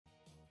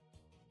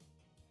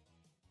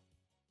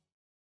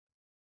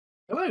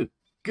Hello,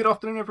 good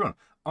afternoon everyone.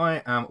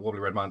 I am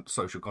Wobbly Redman,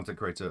 social content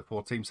creator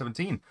for Team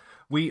 17.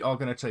 We are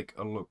going to take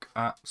a look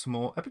at some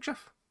more Epic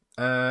Chef.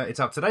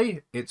 It's out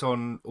today, it's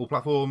on all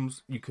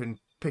platforms, you can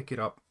pick it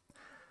up.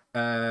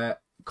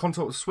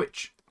 Console,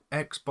 Switch,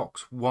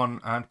 Xbox One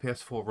and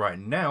PS4 right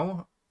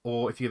now,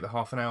 or if you give it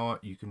half an hour,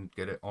 you can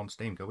get it on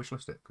Steam. Go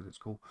wishlist it, because it's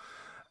cool.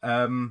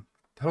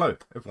 Hello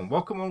everyone,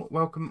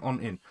 welcome on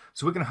in.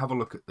 So we're going to have a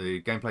look at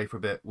the gameplay for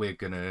a bit. We're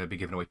going to be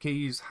giving away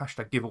keys,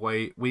 hashtag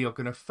giveaway. We are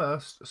going to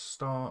first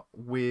start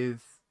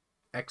with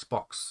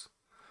Xbox.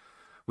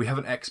 We have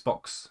an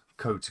Xbox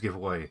code to give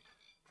away.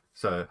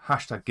 So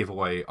hashtag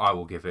giveaway, I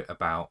will give it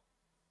about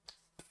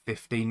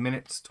 15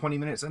 minutes, 20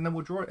 minutes, and then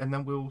we'll draw it, and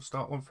then we'll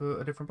start one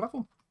for a different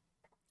platform.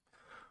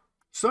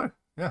 So,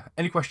 yeah,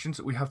 any questions?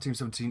 We have Team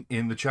 17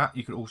 in the chat.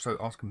 You can also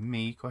ask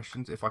me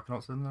questions. If I can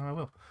answer them, then I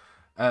will.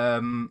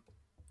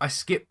 I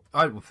say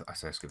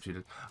I skipped 2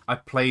 days. I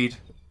played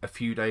a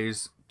few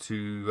days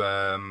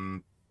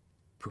to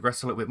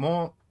progress a little bit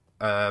more,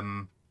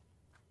 and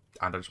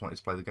I just wanted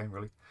to play the game,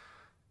 really.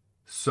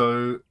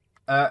 So,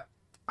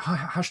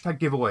 hashtag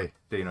giveaway,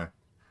 Dino.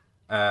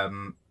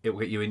 It will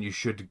get you in. You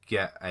should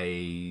get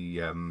a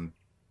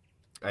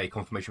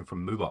confirmation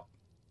from Moobot,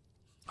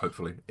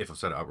 hopefully, if I've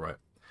set it up right,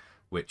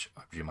 which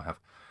I presume I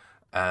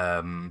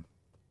have.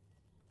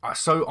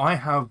 So I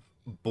have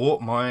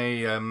bought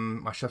my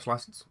my chef's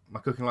license, my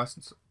cooking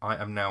license. I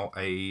am now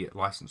a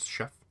licensed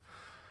chef.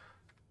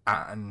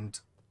 And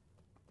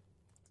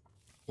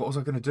what was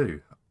I going to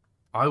do?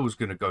 I was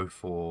going to go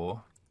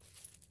for...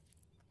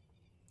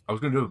 I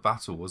was going to do a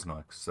battle, wasn't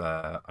I? Because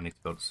I need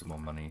to build some more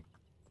money.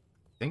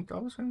 I think I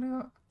was going to do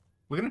that.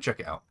 We're going to check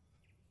it out.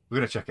 We're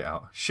going to check it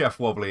out. Chef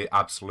Wobbly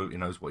absolutely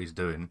knows what he's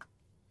doing.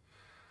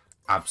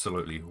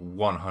 Absolutely,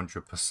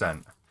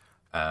 100%.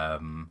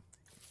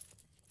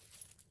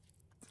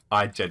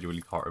 I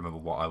genuinely can't remember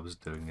what I was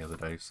doing the other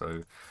day,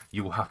 so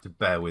you will have to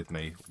bear with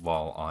me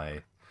while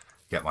I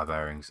get my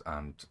bearings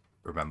and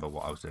remember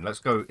what I was doing. Let's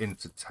go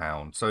into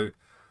town. So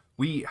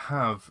we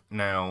have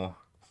now...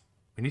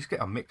 We need to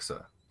get our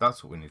mixer.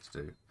 That's what we need to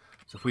do.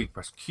 So if we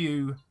press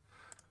Q...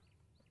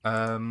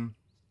 yeah.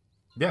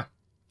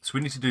 So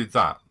we need to do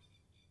that.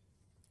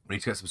 We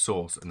need to get some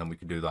sauce, and then we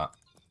can do that.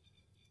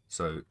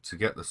 So to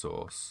get the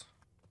sauce...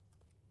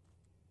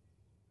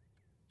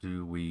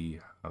 Do we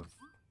have...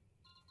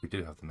 We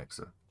do have the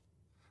mixer.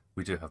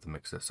 We do have the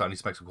mixer. So I need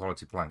to make some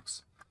quality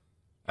planks.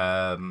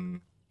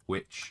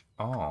 Which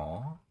are...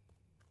 All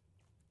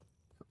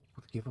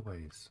the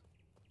giveaways.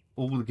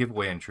 All the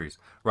giveaway entries.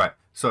 Right,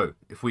 so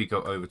if we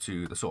go over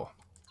to the saw.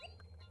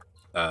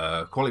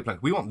 Quality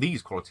plank. We want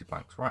these quality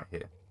planks right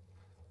here.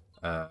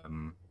 Let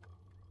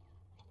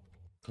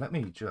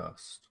me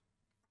just...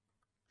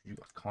 You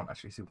guys can't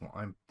actually see what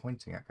I'm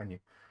pointing at, can you?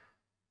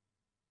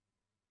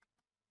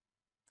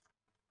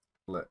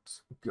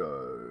 Let's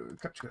go.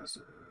 Capture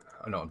cursor.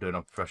 I know what I'm doing.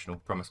 I'm professional.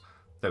 Promise.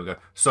 There we go.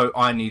 So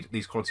I need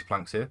these quality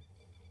planks here.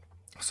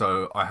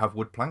 So I have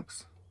wood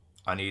planks.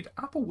 I need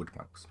apple wood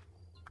planks.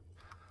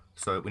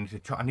 So we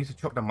need to. I need to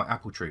chop down my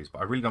apple trees,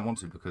 but I really don't want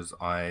to because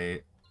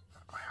I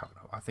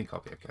think I'll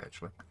be okay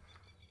actually.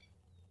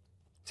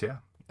 So yeah.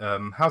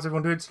 How's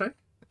everyone doing today?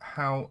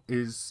 How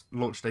is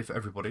launch day for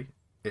everybody?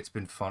 It's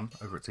been fun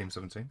over at Team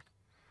 17.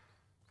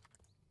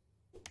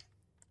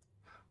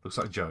 Looks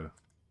like Joe.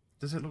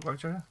 Does it look like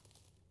Joe?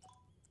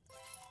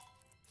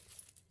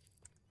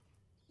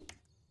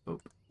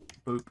 Boop,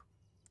 boop,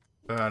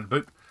 and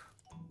boop.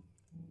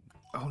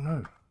 Oh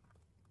no,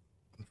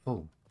 I'm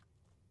full.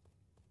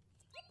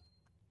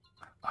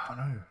 Oh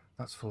no,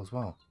 that's full as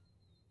well.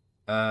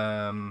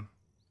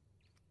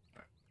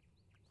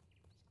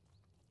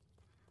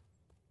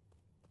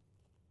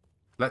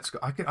 Let's go.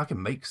 I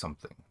can make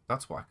something.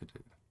 That's what I could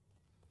do.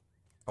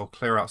 I'll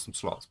clear out some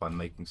slots by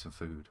making some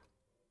food.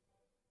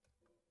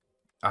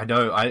 I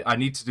know, I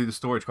need to do the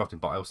storage crafting,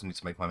 but I also need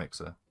to make my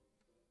mixer.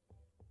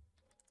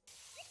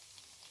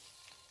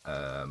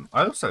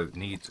 I also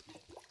need to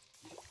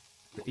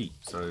eat,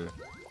 so...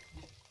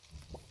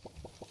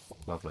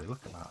 Lovely, look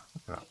at that.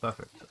 Look at that,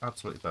 perfect.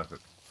 Absolutely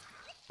perfect.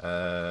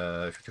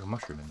 Should we have a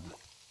mushroom in there?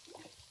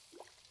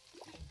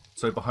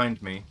 So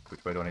behind me,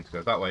 which way do I need to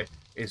go? That way,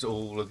 is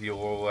all of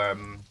your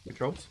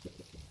controls.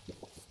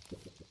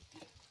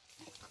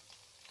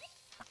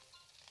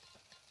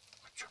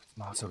 Chuck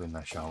tomato in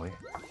there, shall we?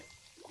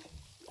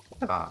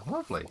 Look at that,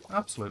 lovely.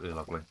 Absolutely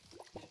lovely.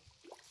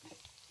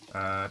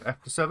 And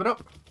F to serve it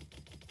up.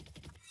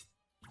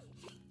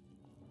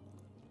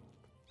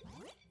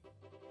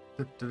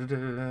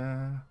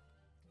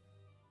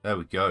 There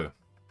we go.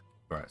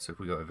 Right, so if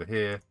we go over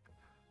here.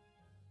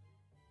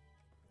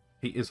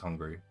 He is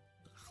hungry.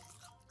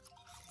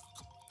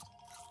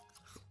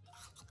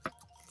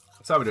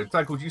 So,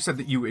 Dagwood, you said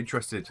that you were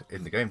interested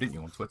in the game, didn't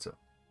you, on Twitter?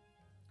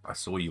 I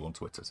saw you on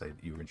Twitter say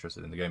that you were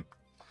interested in the game.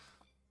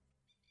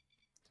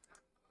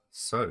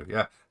 So,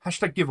 yeah.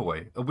 Hashtag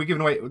giveaway. We're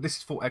giving away... This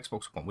is for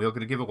Xbox One. We are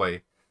going to give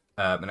away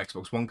an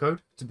Xbox One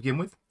code to begin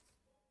with.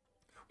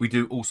 We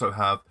do also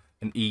have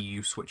an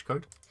EU Switch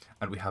code.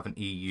 And we have an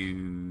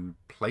EU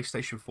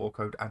PlayStation 4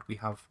 code. And we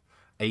have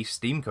a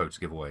Steam code to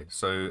give away.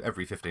 So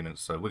every 15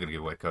 minutes, so we're going to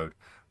give away a code.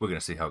 We're going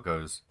to see how it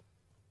goes,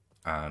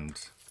 and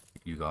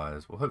you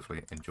guys will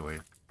hopefully enjoy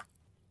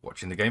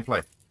watching the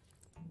gameplay.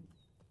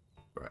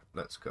 Right,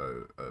 let's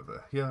go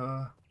over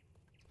here.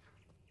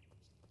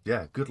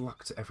 Yeah, good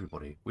luck to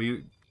everybody.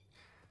 We'll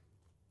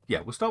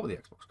start with the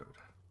Xbox code.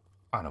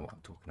 I know what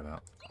I'm talking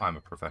about. I'm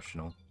a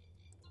professional,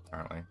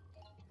 apparently.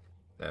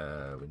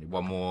 We need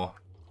one more.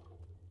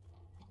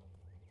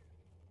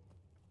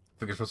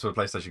 Fingers crossed for the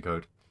PlayStation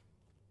code.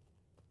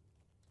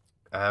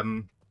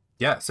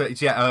 Yeah, so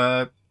it's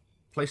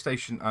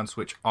PlayStation and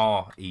Switch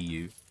are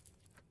EU.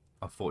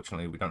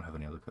 Unfortunately, we don't have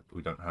any other.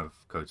 We don't have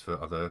codes for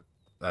other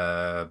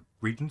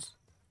regions.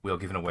 We are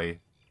giving away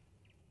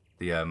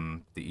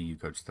the EU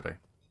codes today.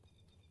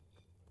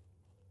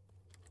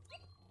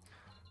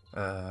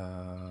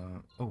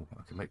 Oh,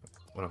 I can make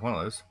one of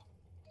those.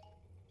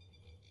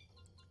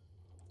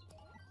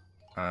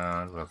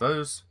 And we'll have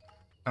those.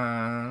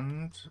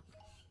 And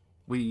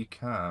we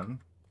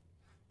can...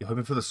 You're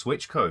hoping for the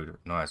Switch code.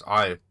 Nice.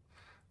 I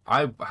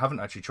haven't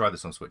actually tried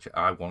this on Switch.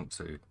 I want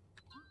to.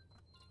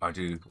 I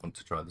do want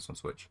to try this on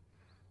Switch.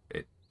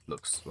 It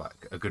looks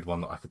like a good one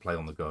that I could play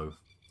on the go.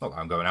 Not that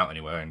I'm going out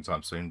anywhere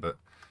anytime soon, but,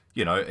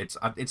 you know, it's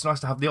nice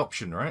to have the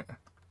option, right?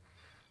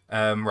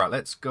 Right,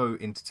 let's go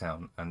into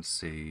town and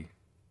see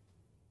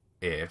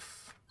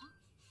if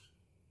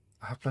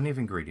I have plenty of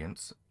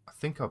ingredients. I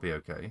think I'll be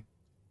okay.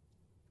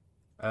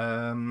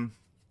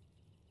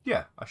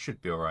 Yeah, I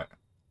should be alright.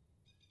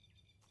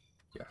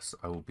 Yes,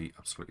 I will be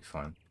absolutely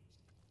fine.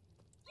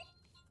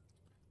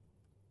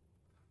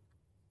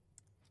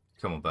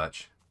 Come on,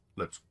 Birch.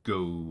 Let's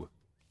go.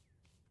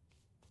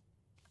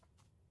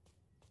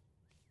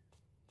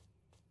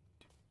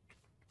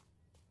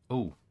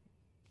 Oh.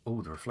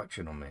 Oh, the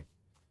reflection on me.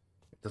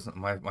 It doesn't,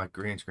 my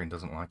green screen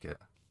doesn't like it.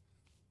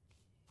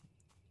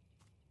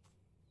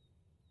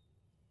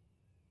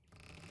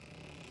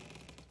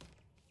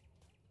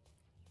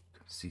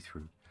 See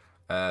through.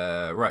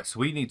 Right, so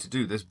we need to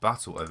do this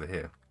battle over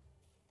here,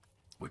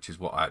 which is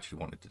what I actually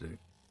wanted to do.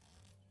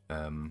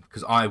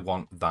 Because I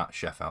want that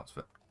chef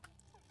outfit.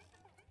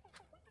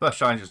 First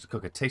challenge is to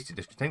cook a tasty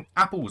dish containing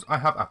apples. I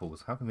have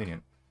apples. How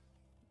convenient.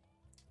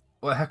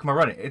 What the heck am I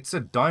running? It's a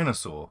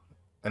dinosaur,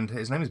 and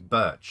his name is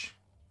Birch.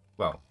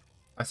 Well,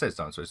 I say it's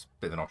dinosaur. It's a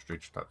bit of an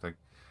ostrich type thing.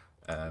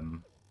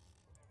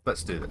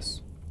 Let's do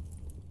this.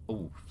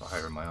 Oh,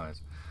 fire in my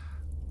eyes.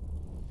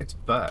 It's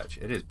Birch.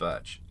 It is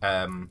Birch.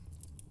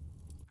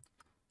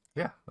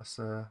 Yeah, let's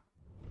here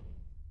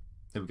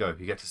we go.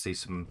 You get to see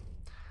some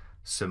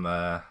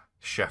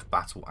chef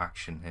battle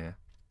action here.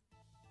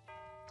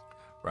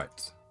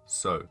 Right.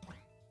 So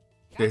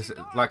this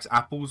likes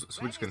apples,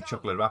 so we're just gonna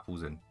chuck a load of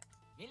apples in.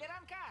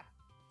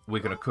 We're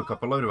gonna cook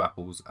up a load of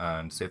apples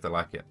and see if they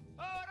like it.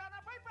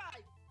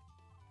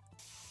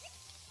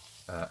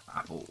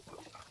 Apple.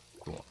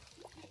 Come on.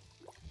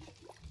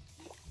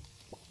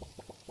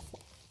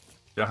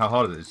 You know how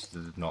hard it is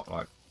to not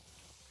like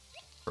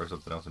throw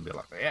something else and be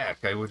like, yeah,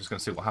 okay, we're just going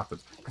to see what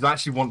happens. Because I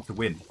actually want to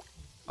win.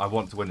 I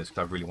want to win this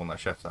because I really want that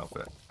chef's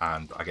outfit.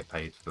 And I get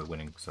paid for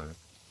winning, so...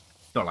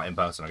 It's not like in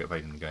person, I get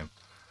paid in the game.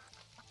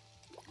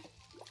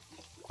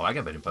 Oh, I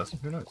get paid in person,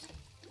 who knows?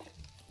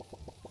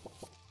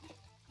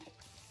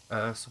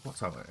 So what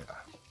time?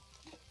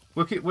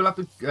 We'll have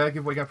to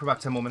give away again for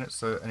about 10 more minutes,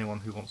 so anyone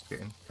who wants to get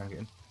in can get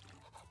in.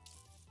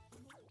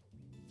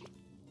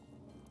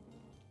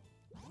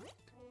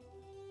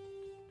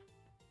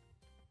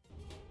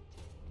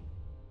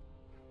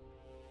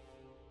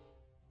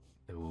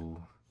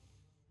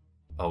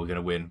 Oh, we're going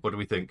to win. What do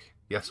we think?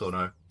 Yes or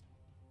no?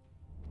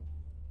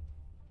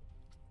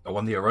 I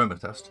won the aroma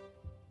test.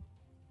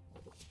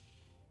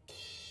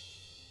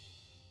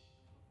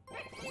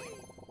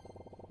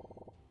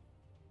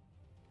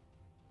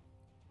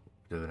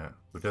 We're doing it.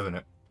 We're doing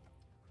it.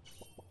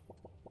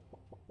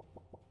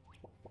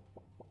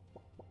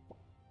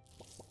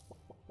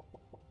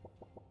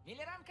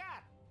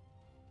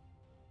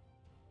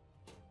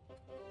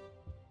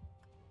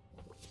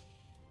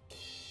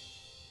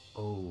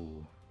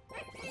 Oh.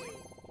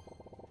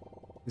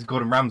 Is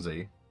Gordon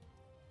Ramsay?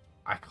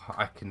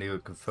 I can neither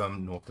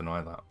confirm nor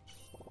deny that.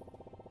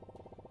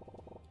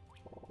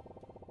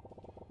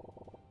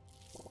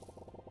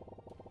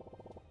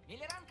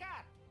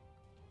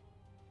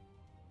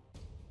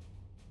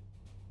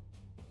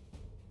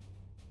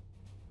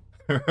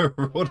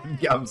 Rod and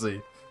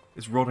Gamzee.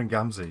 It's Rod and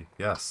Gamzee,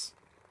 yes.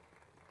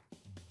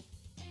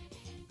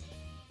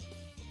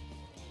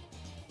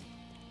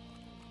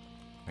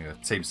 Yeah,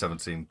 Team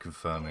 17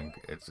 confirming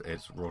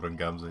it's Rod and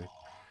Gamzee.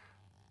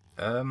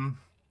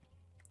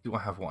 Do I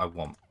have what I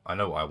want? I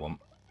know what I want.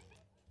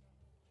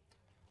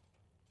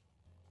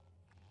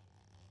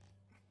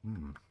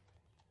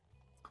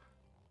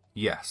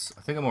 Yes,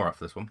 I think I'm alright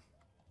for this one.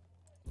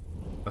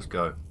 Let's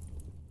go.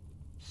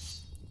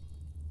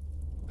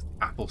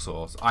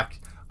 Applesauce.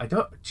 I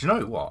don't. Do you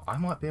know what? I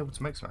might be able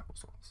to make some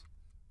applesauce.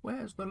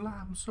 Where's the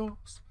lamb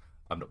sauce?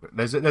 I'm not good.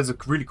 There's a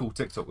really cool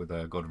TikTok with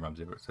Gordon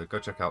Ramsay. So go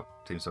check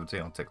out Team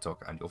 17 on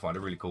TikTok, and you'll find a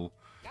really cool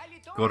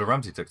Gordon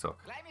Ramsay TikTok.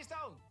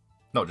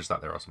 Not just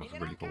that, there are some other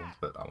really cool ones,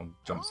 but that one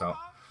jumps out.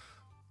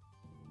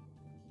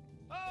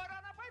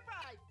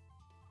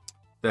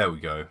 There we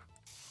go.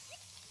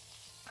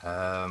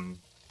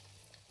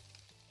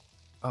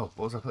 Oh, what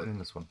was I putting in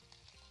this one?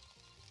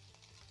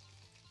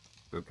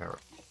 Good carrot.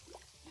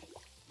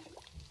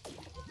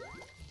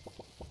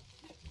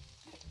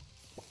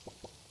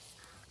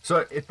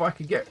 So if I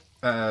could get,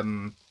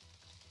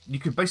 you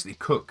could basically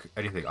cook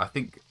anything. I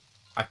think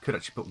I could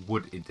actually put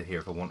wood into here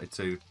if I wanted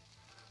to,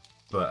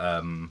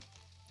 but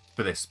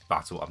for this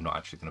battle, I'm not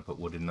actually going to put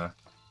wood in there.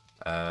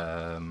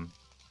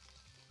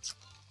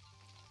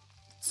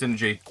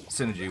 Synergy,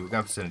 we're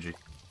going for synergy.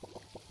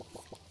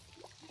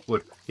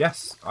 Wood,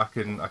 yes, I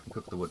can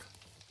cook the wood.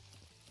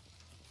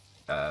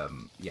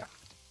 Yeah.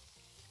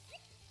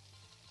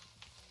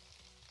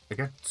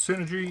 Okay,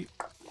 synergy.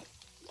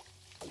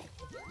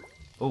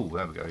 Oh,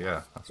 there we go.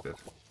 Yeah, that's good.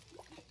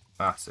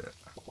 That's it.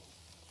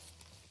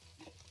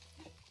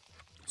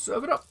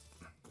 Serve it up.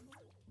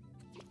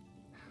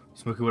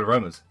 Smoky wood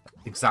aromas.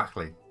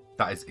 Exactly.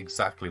 That is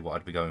exactly what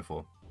I'd be going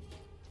for.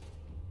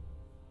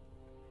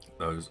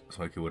 Those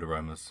smoky wood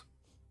aromas.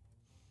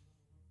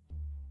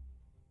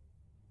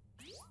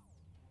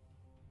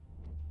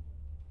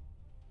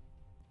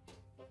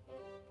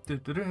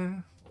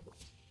 Du-du-du.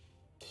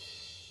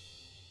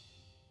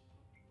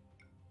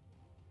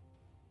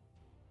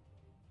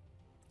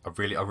 I'm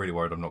really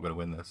worried I'm not going to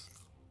win this.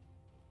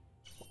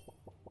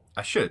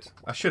 I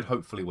should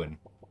hopefully win.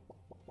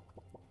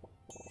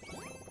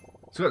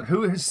 So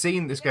who has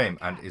seen this game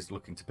and is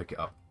looking to pick it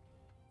up?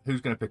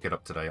 Who's going to pick it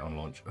up today on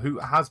launch? Who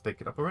has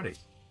picked it up already?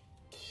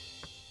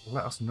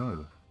 Let us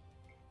know.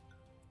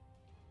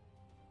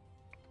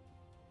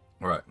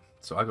 Alright,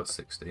 so I got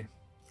 60.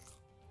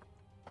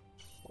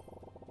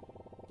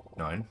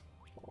 9.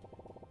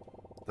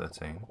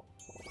 13.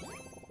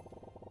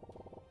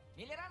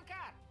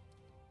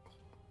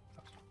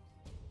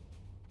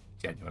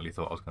 Genuinely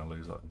thought I was going to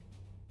lose that.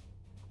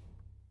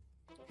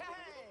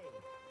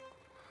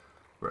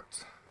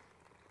 Right.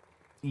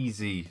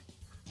 Easy.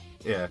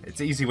 Yeah, it's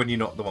easy when you're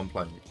not the one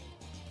playing it.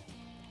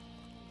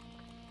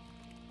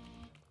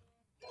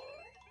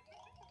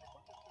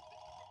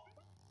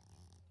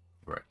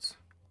 Right.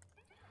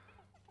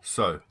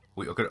 So,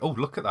 we are going to... Oh,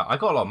 look at that. I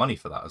got a lot of money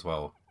for that as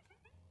well.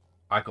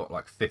 I got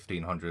like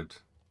 1,500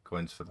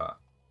 coins for that.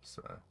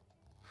 So,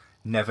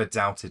 never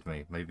doubted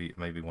me. Maybe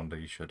one day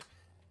you should.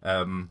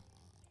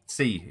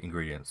 C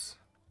ingredients.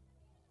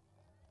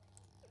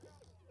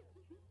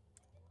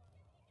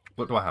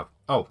 What do I have?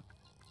 Oh,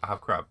 I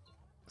have crab.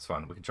 That's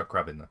fine. We can chuck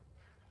crab in there.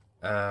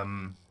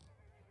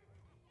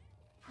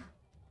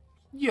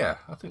 Yeah,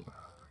 I think...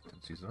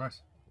 Let's use the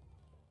rice.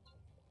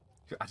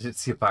 I didn't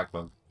see a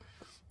backlog.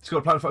 It's got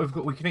a plan for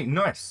overcooked we can eat.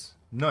 Nice.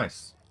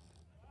 Nice.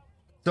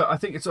 So I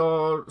think it's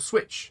our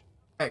Switch,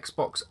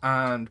 Xbox,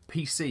 and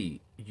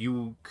PC.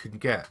 You can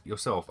get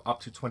yourself up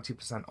to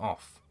 20%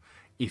 off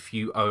if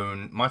you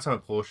own My Time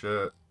at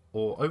Porsche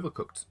or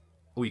Overcooked.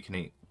 Or you can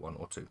eat 1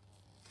 or 2.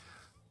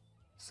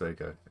 So there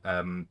you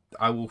go.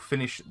 I will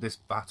finish this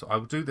battle. I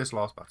will do this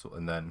last battle,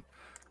 and then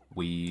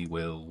we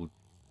will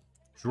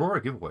draw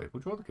a giveaway.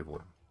 We'll draw the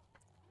giveaway.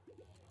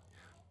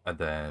 And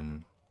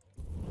then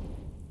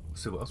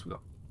see what else we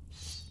got.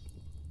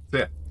 So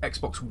yeah,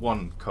 Xbox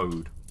One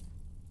code.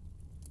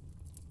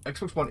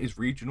 Xbox One is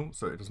regional,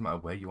 so it doesn't matter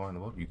where you are in the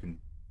world. You can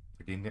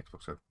redeem the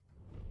Xbox code.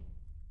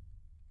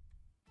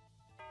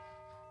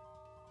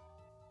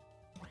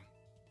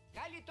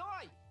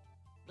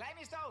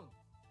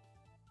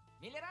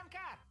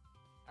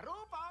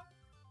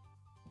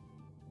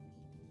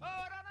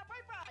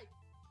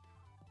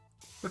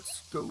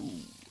 Let's go.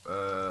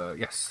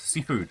 Yes,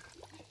 seafood.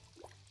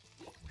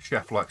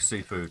 Chef likes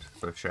seafood,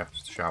 so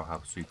chefs shall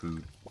have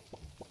seafood.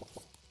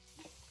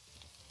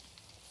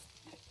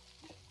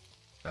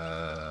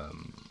 Chuck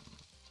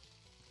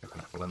an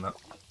apple in that.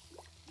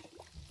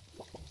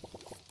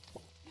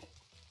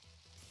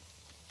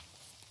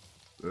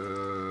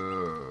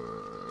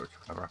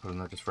 Chuck another apple in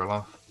there just for a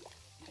laugh.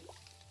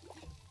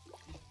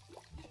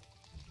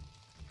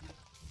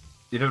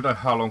 You don't know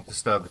how long to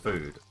stir the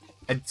food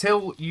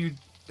until you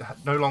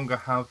no longer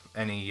have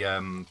any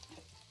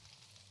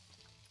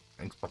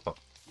things pop up.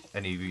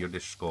 Any of your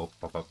dish score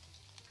pop up.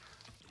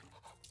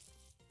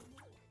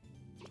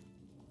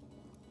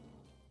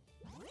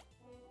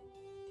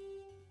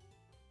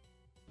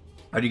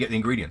 How do you get the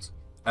ingredients?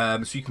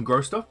 So you can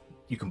grow stuff,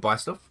 you can buy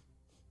stuff,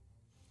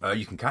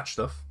 you can catch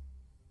stuff.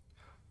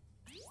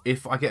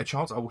 If I get a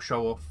chance, I will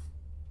show off.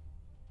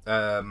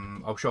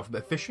 I'll show off a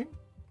bit of fishing.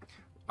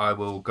 I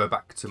will go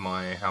back to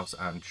my house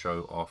and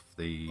show off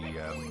the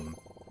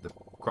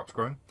crops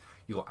growing.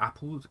 You got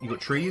apples, you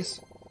got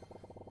trees.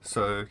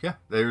 So yeah,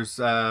 there's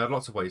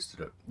lots of ways to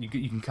do it. You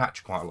can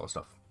catch quite a lot of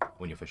stuff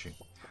when you're fishing,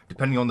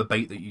 depending on the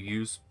bait that you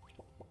use.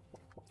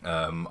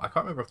 I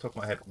can't remember off the top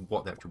of my head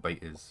what the actual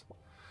bait is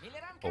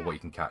or what you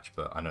can catch,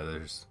 but I know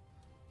there's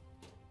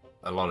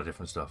a lot of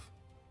different stuff.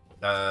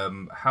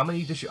 How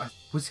many dishes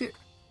was it?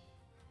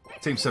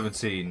 Team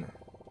 17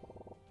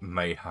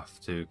 may have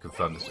to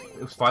confirm this.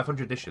 It was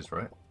 500 dishes,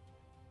 right?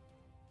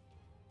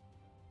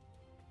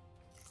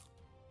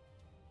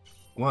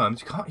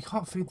 Worms. You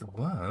can't feed the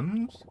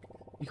worms.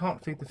 You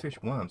can't feed the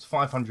fish worms.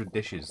 500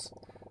 dishes.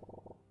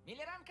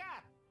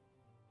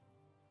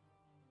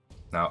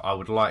 Now, I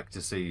would like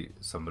to see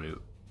somebody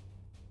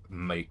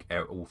make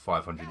all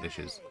 500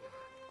 dishes.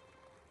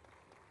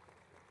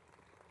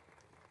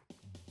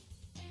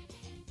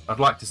 I'd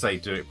like to say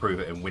do it, prove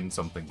it, and win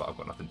something, but I've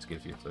got nothing to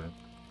give you, so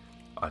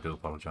I do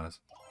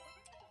apologise.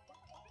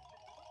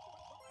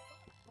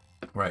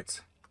 Right.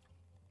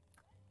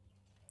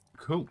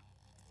 Cool.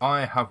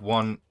 I have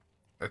won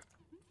a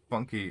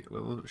funky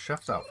little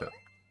chef's outfit.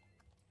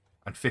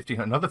 And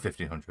another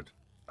 1,500.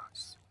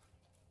 Nice.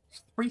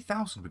 It's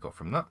 3,000 we got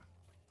from that.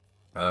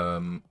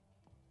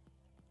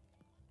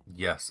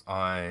 Yes,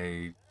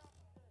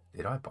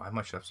 did I buy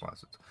my chef's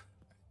license?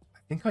 I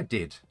think I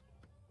did.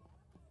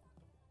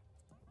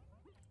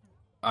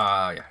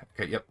 Yeah.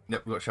 Okay, yep, we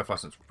got chef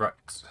license. Right.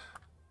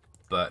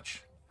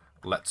 Birch.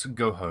 Let's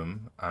go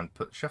home and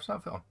put chef's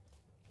outfit on.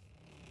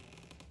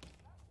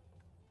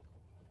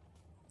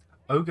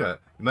 Ogre,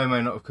 you may or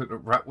may not have cooked a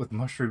rat with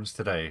mushrooms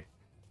today.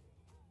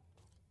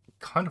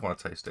 Kind of want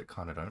to taste it,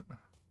 kind of don't.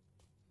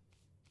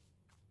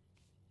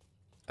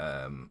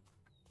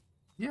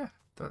 Yeah,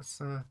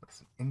 that's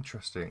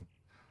interesting.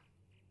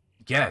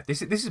 Yeah,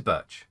 this is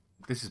Birch.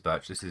 This is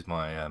Birch. This is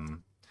my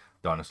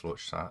dinosaur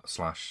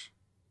slash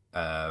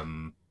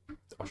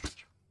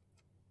ostrich.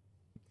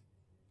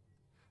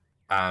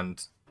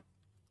 And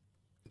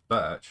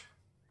Birch,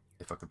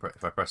 if I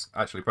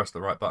actually press the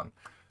right button,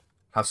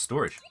 has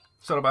storage.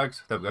 Soda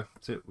bags. There we go.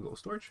 That's it. We got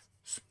storage.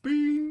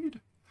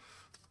 Speed.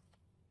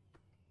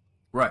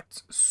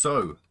 Right.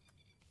 So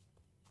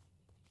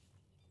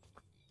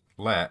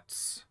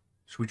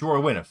should we draw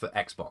a winner for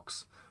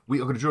Xbox? We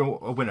are going to draw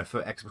a winner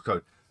for Xbox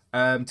code.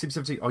 Team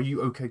 17, are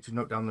you okay to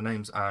note down the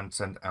names and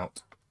send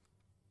out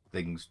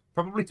things?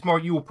 Probably tomorrow.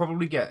 You will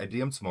probably get a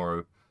DM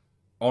tomorrow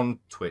on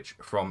Twitch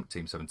from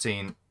Team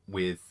 17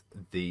 with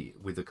the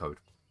code.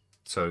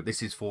 So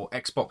this is for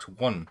Xbox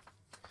One.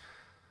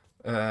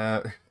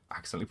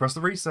 Accidentally pressed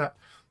the reset.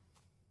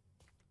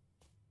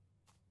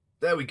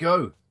 There we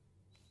go.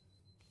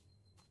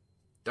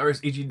 There is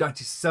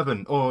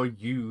EG97. Are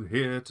you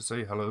here to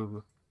say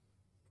hello?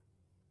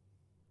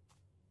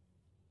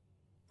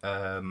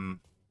 Bear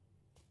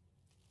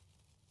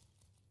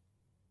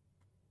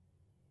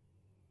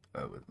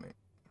with me.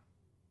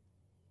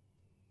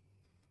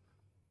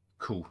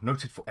 Cool.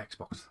 Noted for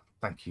Xbox.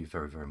 Thank you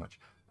very, very much.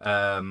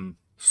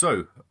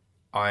 So,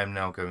 I am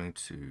now going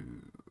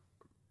to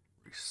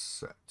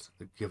reset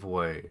the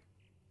giveaway.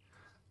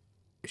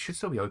 It should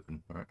still be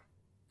open, right?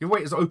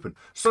 Giveaway is open.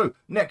 So,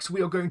 next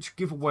we are going to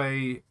give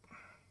away...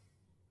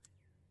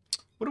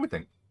 What do we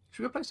think?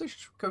 Should we go PlayStation?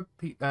 Should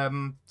we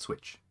go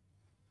Switch?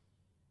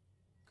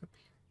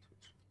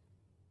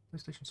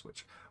 PlayStation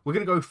Switch. We're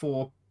going to go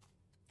for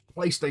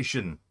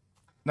PlayStation.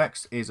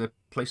 Next is a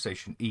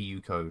PlayStation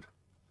EU code.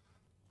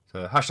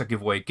 So hashtag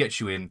giveaway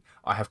gets you in.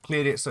 I have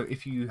cleared it, so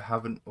if you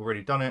haven't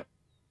already done it,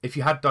 if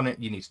you had done it,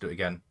 you need to do it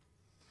again.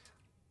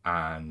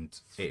 And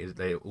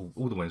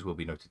all the winners will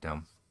be noted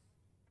down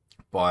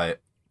by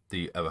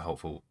the ever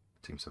helpful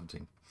Team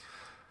 17.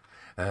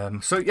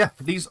 So yeah,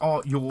 these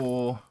are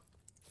your...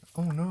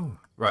 Oh no.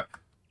 Right.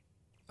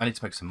 I need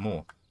to make some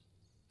more.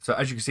 So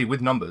as you can see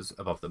with numbers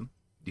above them,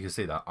 you can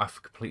see that. I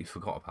completely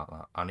forgot about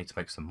that. I need to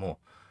make some more.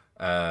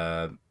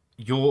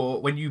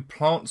 When you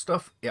plant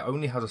stuff, it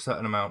only has a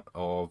certain amount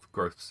of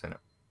growths in it.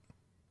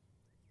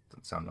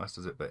 Doesn't sound nice,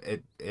 does it? But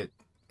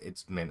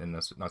it's meant in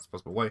the nicest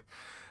possible way.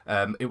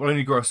 It will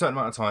only grow a certain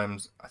amount of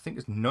times. I think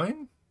it's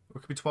 9, or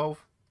it could be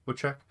 12. We'll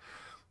check.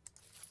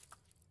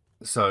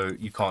 So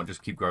you can't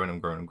just keep growing them,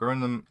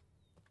 them.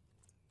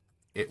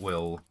 It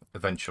will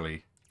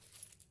eventually.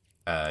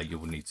 You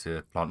will need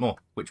to plant more,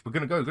 which we're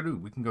gonna go do.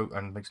 We can go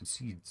and make some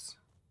seeds.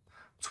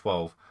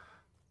 12.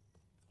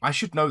 I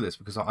should know this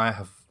because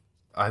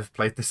I've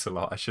played this a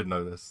lot. I should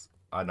know this.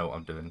 I know what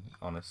I'm doing,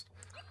 honest.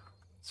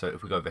 So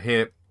if we go over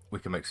here, we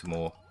can make some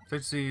more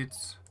potato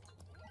seeds.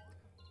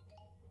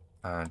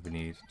 And we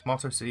need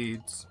tomato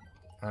seeds.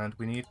 And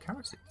we need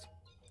carrot seeds.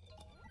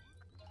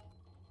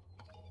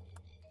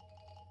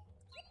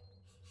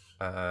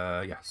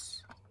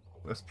 Yes.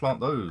 Let's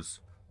plant those.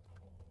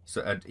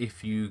 So, and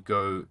if you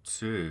go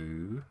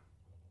to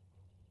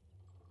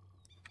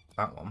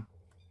that one.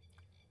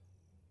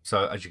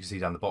 So as you can see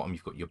down the bottom,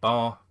 you've got your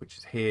bar, which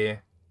is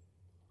here.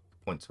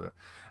 Point to it.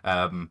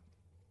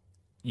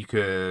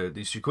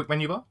 This is your quick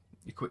menu bar.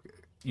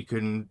 You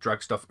can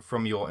drag stuff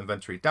from your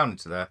inventory down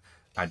into there,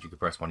 and you can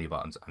press one of your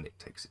buttons, and it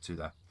takes it to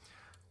there.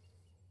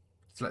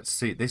 So let's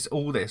see.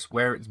 All this,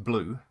 where it's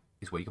blue,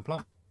 is where you can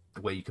plant,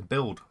 where you can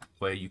build,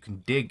 where you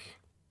can dig,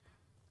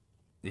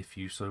 if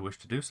you so wish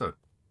to do so.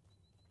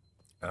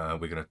 We're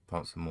going to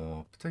plant some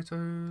more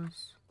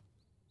potatoes.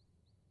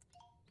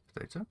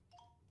 Potato.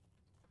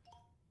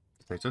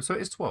 So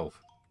it's 12.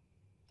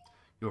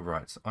 You're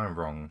right. I'm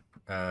wrong.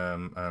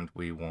 And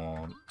we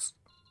want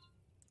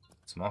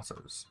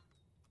tomatoes.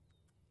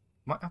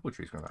 My apple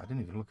tree's going back. I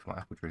didn't even look if my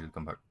apple trees had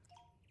come back.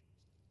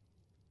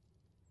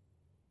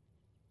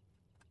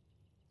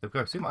 There we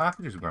go. See, my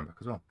apple trees are going back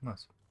as well.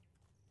 Nice.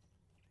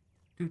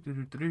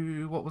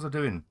 What was I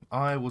doing?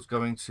 I was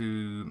going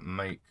to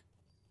make...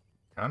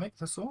 Can I make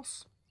the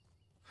sauce?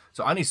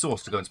 So I need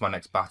sauce to go into my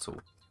next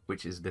battle,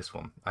 which is this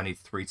one. I need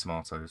 3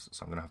 tomatoes,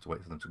 so I'm going to have to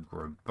wait for them to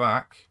grow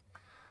back.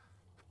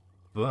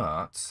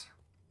 But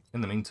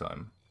in the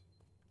meantime,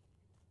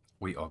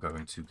 we are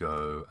going to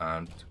go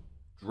and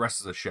dress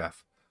as a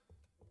chef.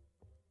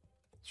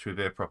 Should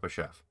we be a proper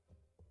chef?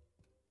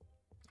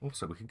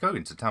 Also, we could go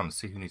into town and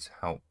see who needs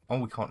help. Oh,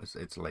 we can't.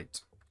 It's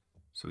late,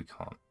 so we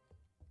can't.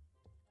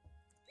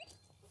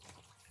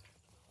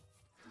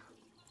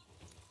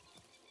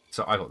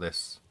 So I got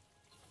this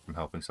from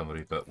helping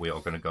somebody, but we are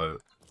going to go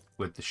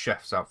with the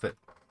chef's outfit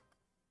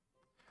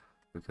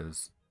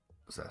because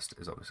Zest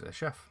is obviously a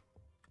chef.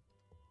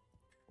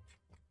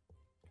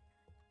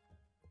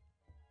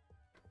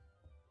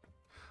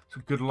 So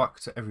good luck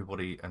to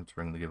everybody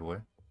entering the giveaway.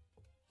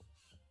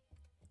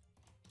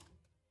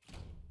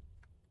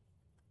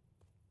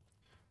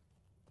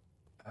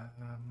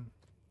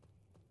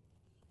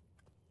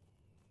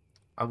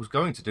 I was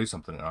going to do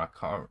something and I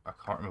can't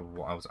remember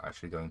what I was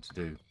actually going to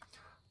do.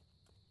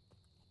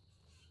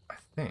 I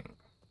think.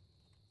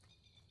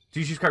 Do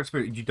you choose character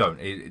spirit? You don't.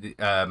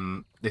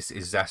 This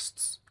is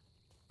Zest's.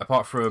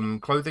 Apart from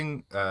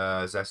clothing,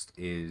 Zest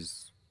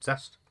is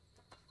Zest.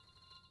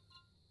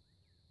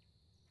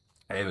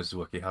 Hey, Mr.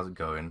 Wookie, how's it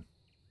going?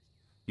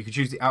 You can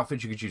choose the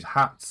outfits, you can choose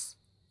hats,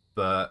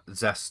 but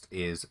Zest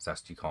is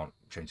Zest. You can't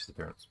change his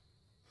appearance.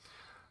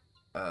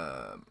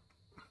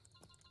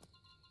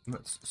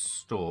 Let's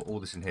store all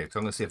this in here, because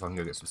I'm going to see if I can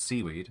go get some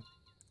seaweed.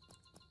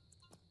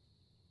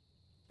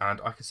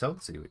 And I can sell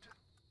the seaweed.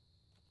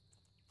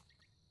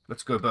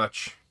 Let's go,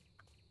 Birch.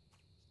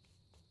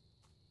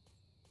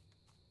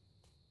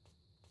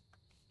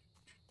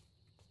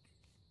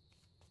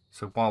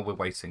 So while we're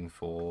waiting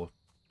for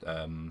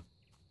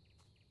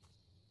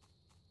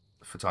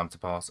time to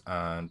pass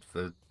and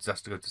for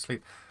Zest to go to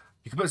sleep,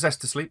 you can put Zest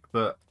to sleep,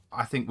 but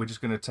I think we're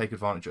just going to take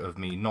advantage of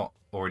me not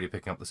already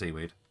picking up the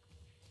seaweed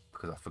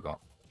because I forgot.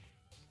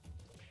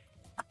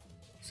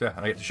 So yeah,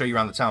 and I get to show you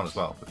around the town as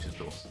well, which is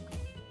cool.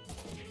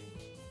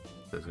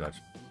 There's guys.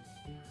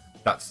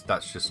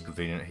 That's just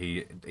convenient.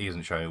 He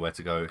isn't showing me where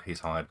to go.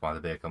 He's hired by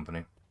the beer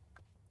company.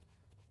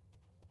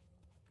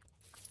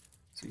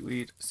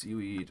 Seaweed,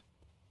 seaweed.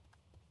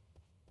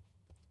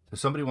 So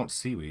somebody wants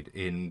seaweed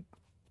in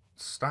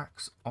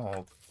stacks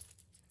of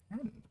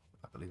 10,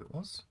 I believe it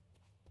was.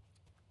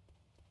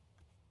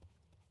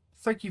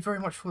 Thank you very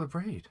much for the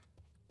braid.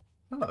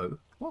 Hello,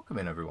 welcome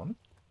in everyone.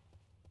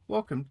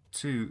 Welcome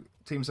to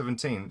Team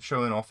 17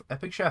 showing off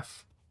Epic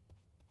Chef.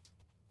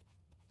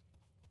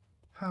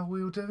 How are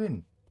we all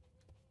doing?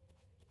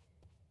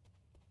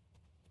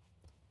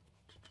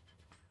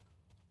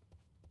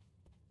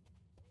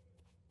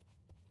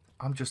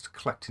 I'm just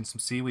collecting some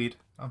seaweed.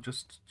 I'm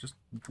just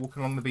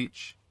walking along the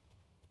beach.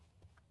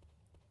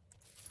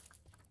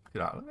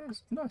 Get out.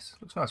 It's nice.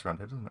 Looks nice around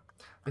here, doesn't it?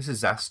 This is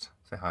Zest.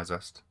 Say hi,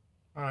 Zest.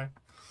 Alright.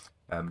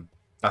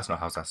 That's not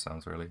how Zest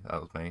sounds, really.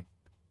 That was me. In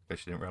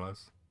case you didn't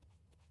realise.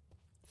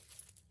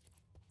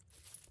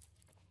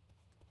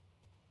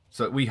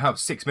 So we have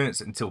 6 minutes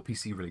until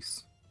PC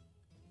release.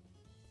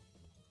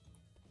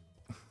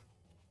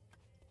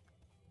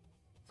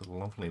 The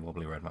lovely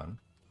wobbly red man.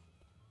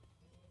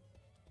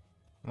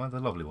 Am I the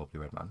lovely wobbly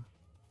red man?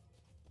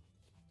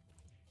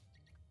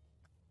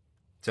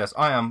 So yes,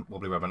 I am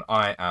Wobbly Redman.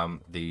 I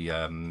am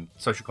the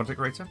social content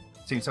creator,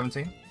 Team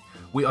 17.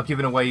 We are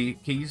giving away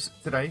keys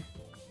today.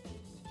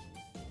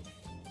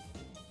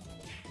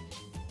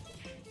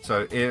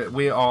 So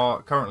we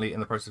are currently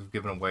in the process of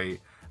giving away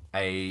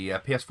a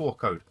PS4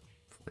 code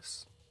for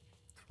this,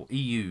 for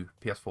EU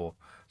PS4.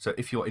 So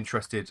if you're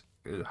interested,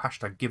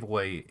 hashtag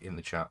giveaway in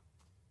the chat.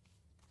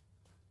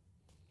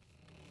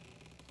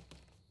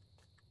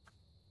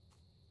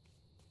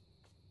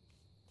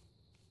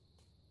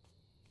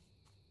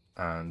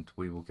 And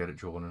we will get it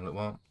drawn in a little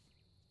while.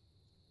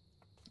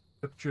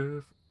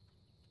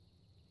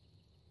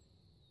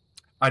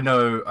 I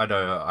know,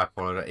 I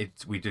apologize.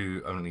 We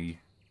do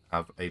only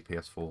have a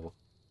PS4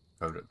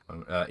 code at the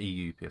moment,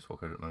 EU PS4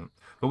 code at the moment.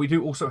 But we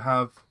do also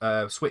have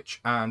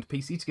Switch and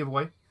PC to give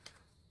away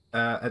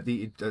at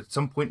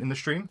some point in the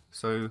stream.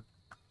 So,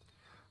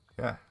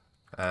 yeah.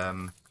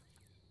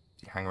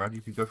 If you hang around,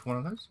 you could go for one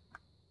of those.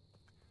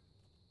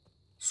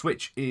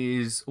 Switch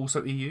is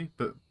also EU,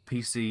 but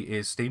PC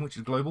is Steam, which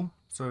is global.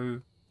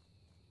 So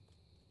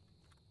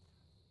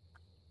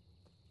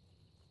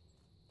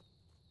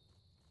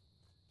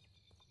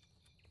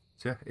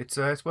yeah, it's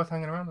worth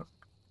hanging around.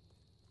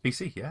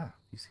 PC, yeah,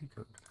 PC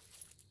code.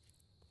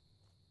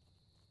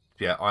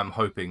 Yeah, I'm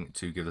hoping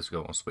to give this a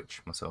go on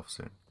Switch myself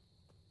soon.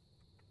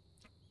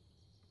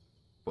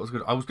 What was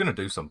good? I was gonna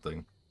do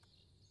something.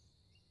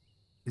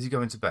 Is he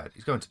going to bed?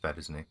 He's going to bed,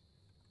 isn't he?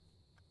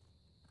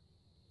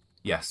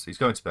 Yes, he's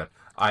going to bed.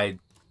 I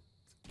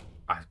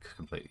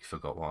completely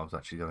forgot what I was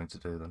actually going to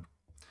do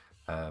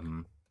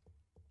then.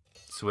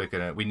 So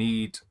we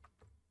need to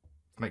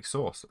make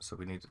sauce, so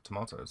we need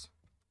tomatoes.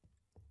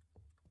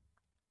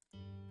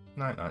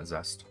 Night night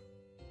Zest.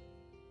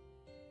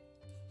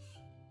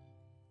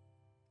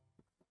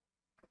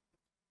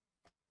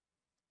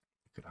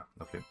 good.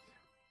 Lovely.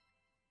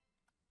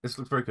 This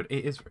looks very good.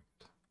 It is very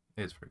good.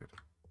 It is very good.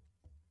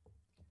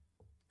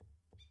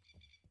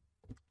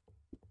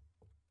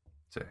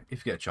 So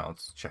if you get a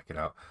chance, check it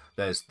out.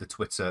 There's the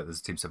Twitter,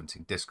 there's the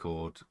Team17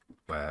 Discord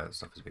where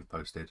stuff is being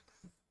posted.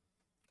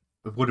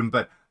 The wooden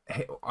bed.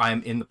 I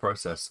am in the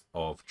process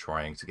of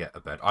trying to get a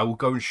bed. I will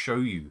go and show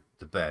you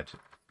the bed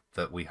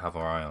that we have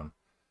our eye on.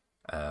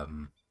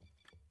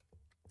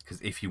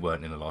 Because if you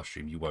weren't in the last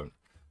stream, you won't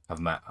have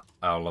met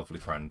our lovely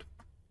friend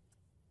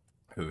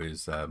who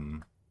is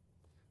trying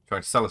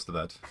to sell us the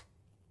bed.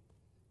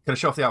 Can I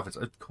show off the outfits?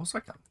 Of course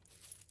I can.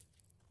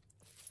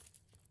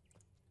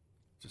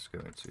 Just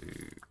going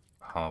to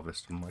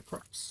harvest my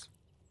crops.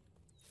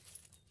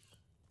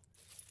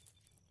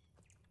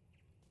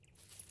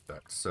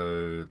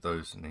 So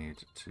those need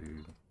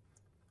to...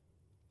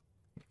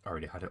 I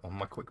already had it on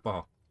my quick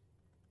bar.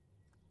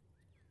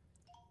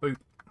 Boop.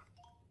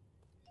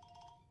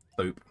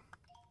 Boop.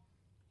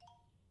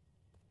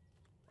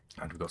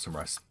 And we've got some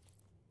rice.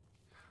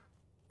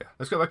 Yeah,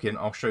 let's go back in.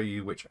 I'll show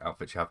you which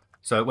outfits you have.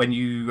 So when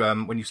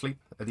you sleep,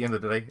 at the end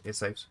of the day, it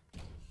saves.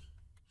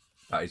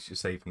 That is your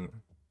saving.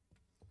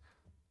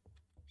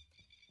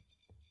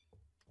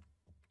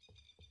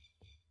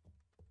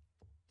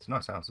 It's a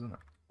nice house, isn't it?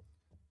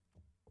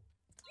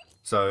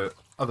 So,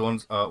 other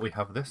ones, we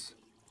have this.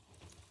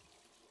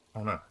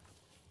 Oh no.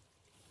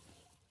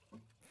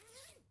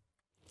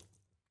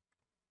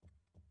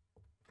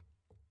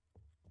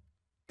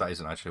 That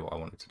isn't actually what I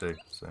wanted to do,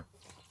 so.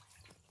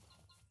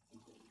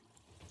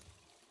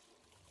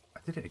 I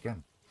did it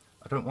again.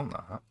 I don't want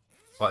that hat.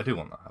 Well, I do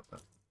want that hat,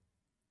 but...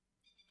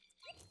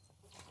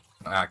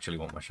 I actually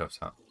want my chef's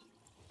hat.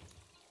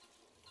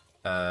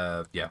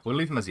 Yeah, we'll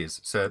leave him as he is.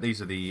 So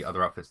these are the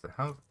other outfits that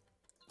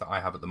I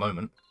have at the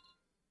moment.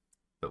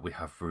 But we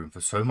have room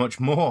for so much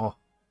more.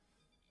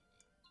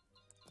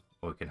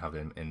 Or we can have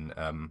him in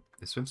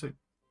this swimsuit.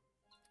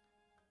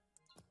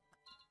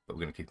 But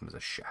we're going to keep him as a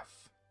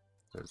chef.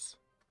 Because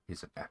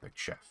he's an epic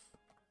chef.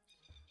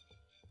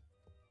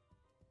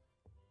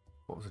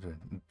 What was I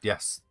doing?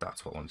 Yes,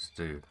 that's what I wanted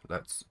to do.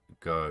 Let's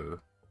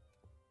go.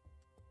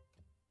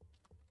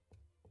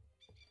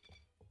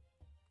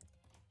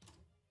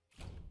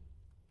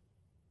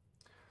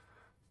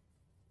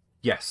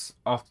 Yes,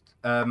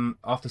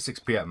 after 6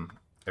 PM,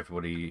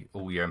 everybody,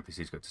 all your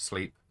NPCs go to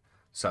sleep.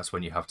 So that's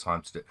when you have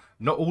time to do.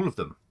 Not all of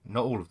them.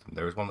 Not all of them.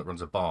 There is one that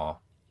runs a bar,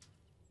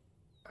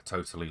 a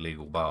totally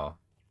legal bar,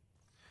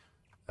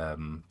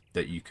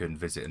 that you can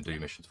visit and do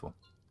missions for.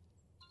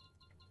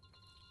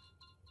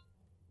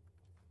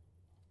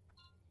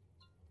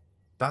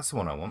 That's the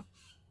one I want.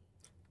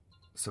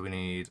 So we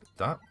need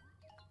that,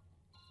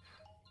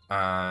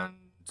 and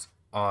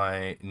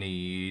I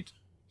need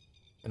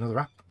another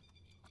app.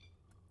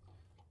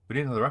 We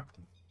need another app.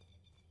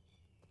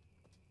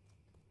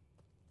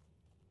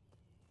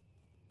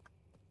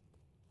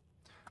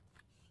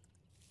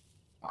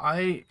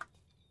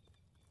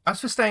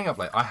 As for staying up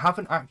late, I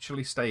haven't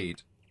actually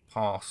stayed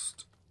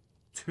past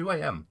 2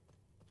 AM.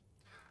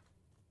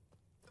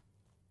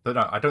 But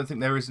no, I don't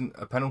think there isn't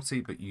a penalty,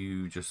 but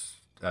you just,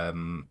 I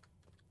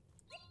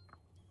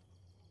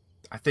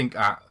think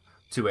at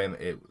 2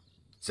 AM,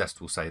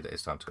 Zest will say that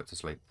it's time to go to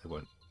sleep. They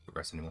won't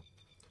progress anymore.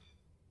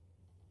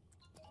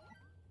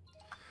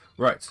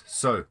 Right,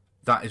 so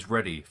that is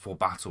ready for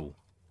battle.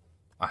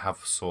 I have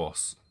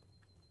sauce.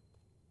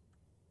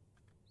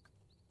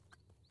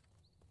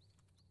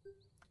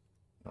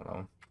 Not that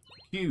one.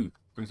 Q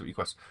brings up your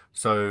quest.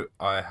 So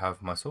I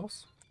have my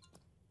sauce.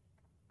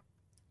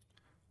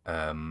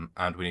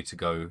 And we need to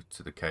go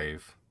to the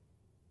cave.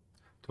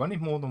 Do I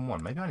need more than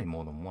one? Maybe I need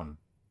more than one.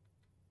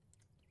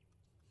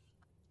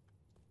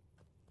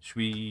 Should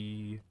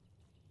we...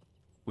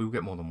 We will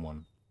get more than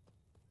one.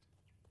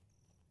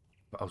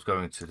 But I was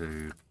going to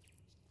do...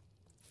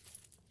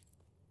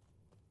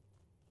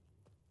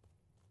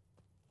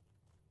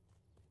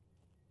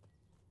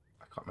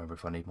 I can't remember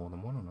if I need more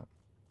than one or not.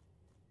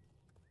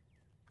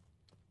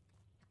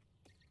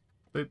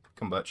 Boop,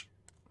 converge.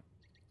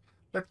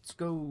 Let's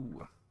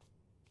go.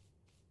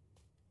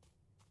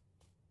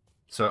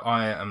 So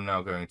I am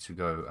now going to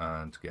go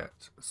and get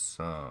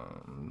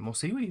some more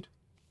seaweed.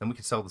 Then we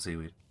can sell the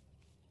seaweed.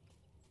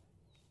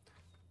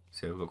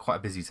 So we've got quite a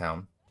busy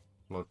town.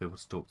 A lot of people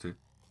to talk to.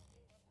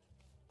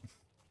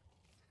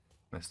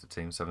 Mr.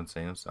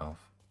 Team17 himself.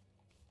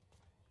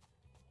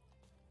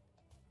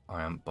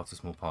 I am but a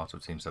small part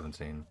of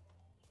Team17.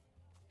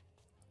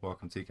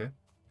 Welcome, TK.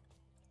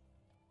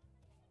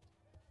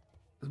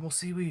 There's more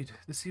seaweed.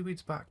 The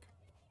seaweed's back.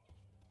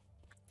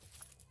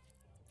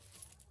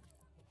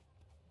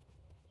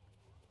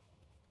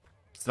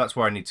 So that's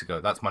where I need to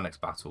go. That's my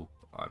next battle.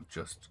 I'm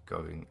just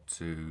going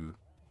to...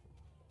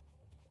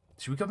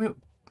 Should we go in...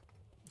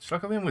 Should I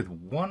go in with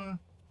one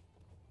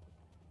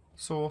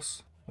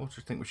sauce? Or do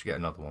you think we should get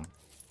another one?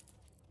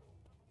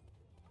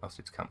 I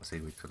also need to count the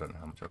seaweed because I don't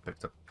know how much I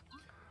picked up.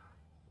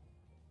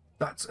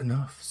 That's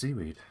enough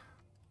seaweed.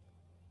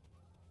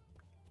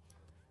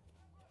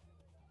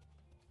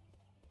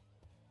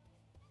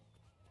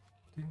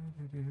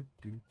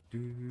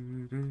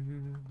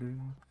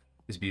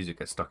 This music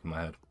gets stuck in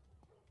my head.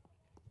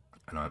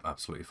 And I'm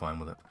absolutely fine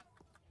with it.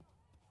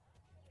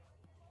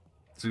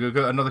 So we'll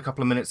go another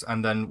couple of minutes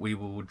and then we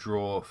will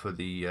draw for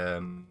the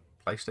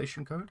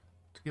PlayStation code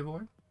to give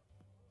away.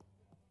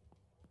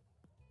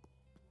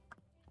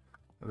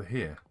 Over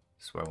here.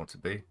 This is where I want to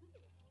be.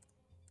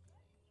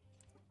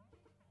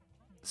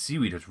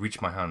 Seaweed has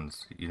reached my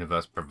hands. The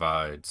universe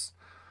provides.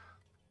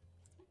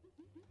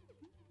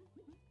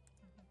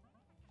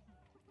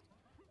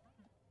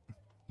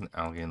 An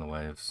algae in the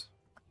waves.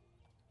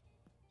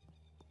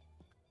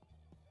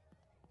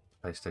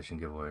 PlayStation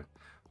giveaway.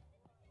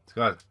 So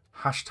guys,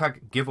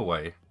 hashtag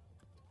giveaway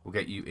will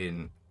get you in.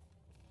 I'm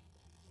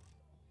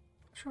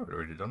sure I've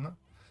already done that.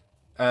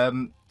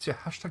 So yeah,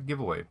 hashtag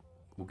giveaway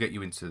will get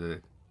you into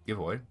the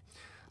giveaway.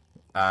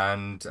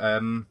 And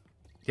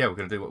yeah, we're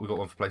gonna do what we got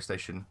one for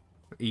PlayStation,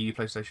 EU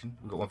PlayStation,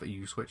 we got one for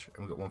EU Switch,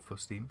 and we got one for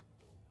Steam.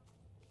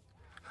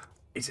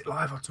 Is it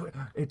live on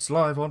Twitter? It's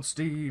live on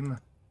Steam.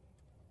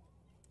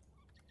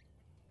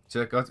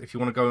 So guys, if you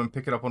want to go and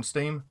pick it up on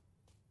Steam.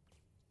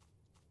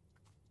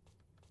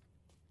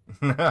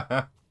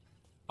 I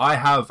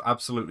have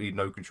absolutely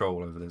no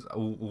control over this.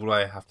 All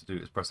I have to do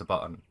is press a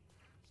button,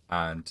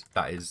 and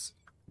that is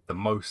the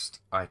most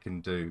I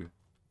can do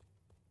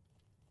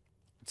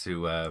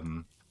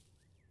to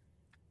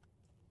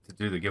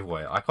do the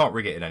giveaway. I can't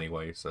rig it in any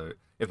way, so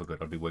if I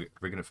could, I'd be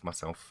rigging it for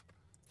myself.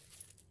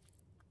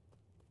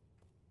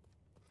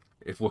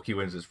 If Wookie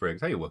wins, it's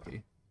rigged. Hey,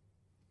 Wookie.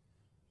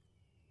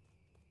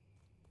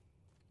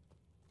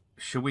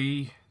 Should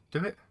we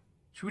do it?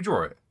 Should we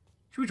draw it?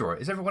 Should we draw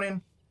it? Is everyone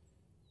in?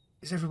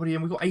 Is everybody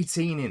in? We've got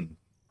 18 in.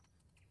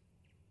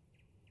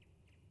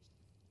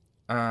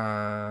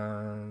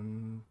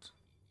 And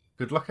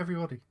good luck,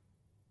 everybody.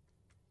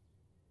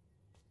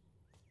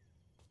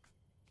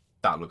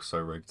 That looks so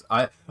rigged.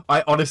 I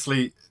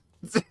honestly...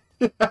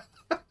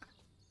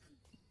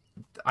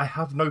 I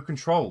have no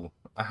control.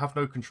 I have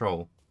no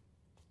control.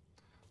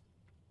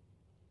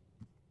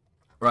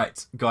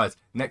 Right, guys.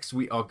 Next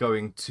we are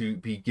going to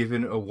be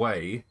giving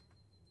away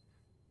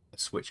a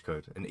Switch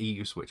code. An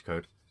EU Switch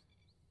code.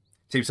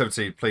 Team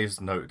 17, please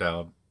note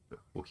down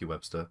Wookie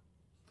Webster.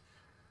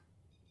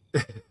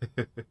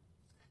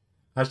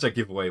 Hashtag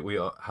giveaway. We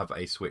have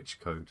a Switch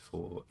code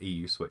for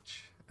EU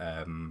Switch.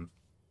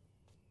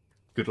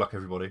 Good luck,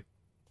 everybody.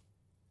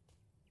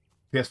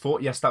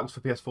 PS4, yes, that was for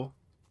PS4.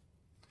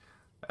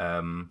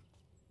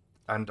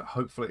 And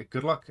hopefully,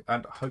 good luck,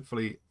 and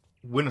hopefully,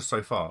 winners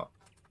so far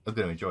are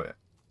going to enjoy it.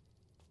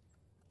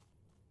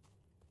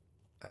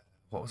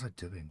 What was I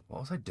doing?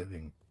 What was I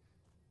doing?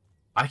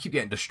 I keep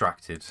getting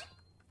distracted.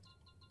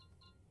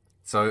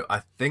 So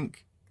I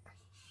think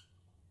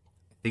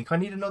I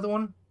need another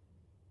one.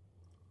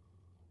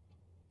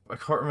 I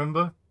can't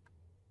remember.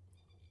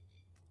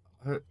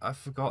 I've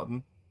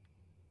forgotten.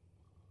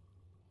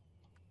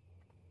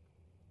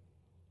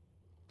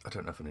 I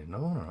don't know if I need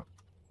another one or not.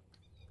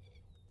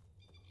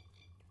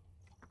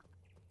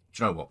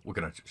 Do you know what? We're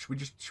gonna. Should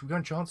we go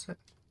and chance it?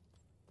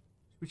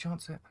 Should we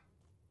chance it?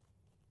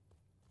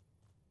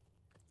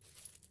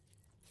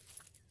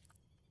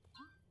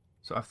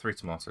 So I have 3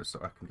 tomatoes, so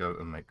I can go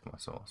and make my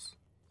sauce.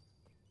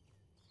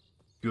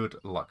 Good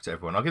luck to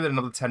everyone. I'll give it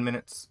another 10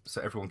 minutes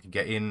so everyone can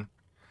get in,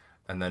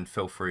 and then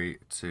feel free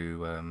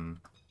to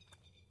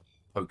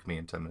poke me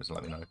in 10 minutes and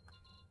let me know.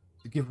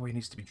 The giveaway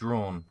needs to be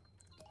drawn.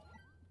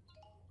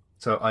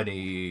 So I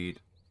need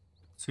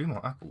 2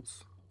 more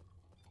apples.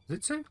 Is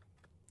it 2?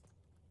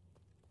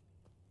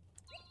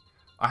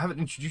 I haven't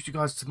introduced you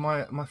guys to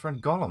my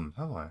friend Gollum,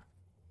 have I? I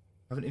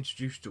haven't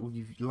introduced all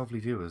you lovely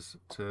viewers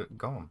to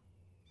Gollum.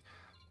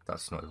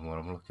 That's not even what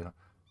I'm looking at.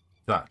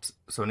 That.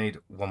 So I need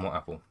 1 more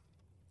apple.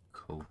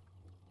 Cool.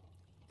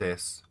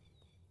 This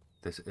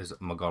is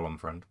my Gollum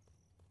friend.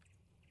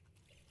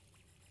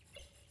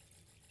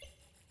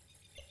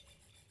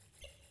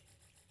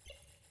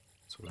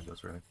 That's what he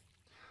does, really.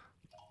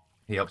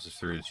 He helps us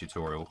through the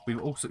tutorial.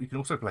 You can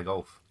also play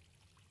golf.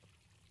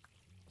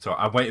 So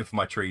I'm waiting for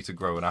my tree to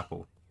grow an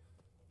apple.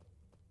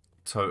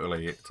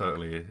 Totally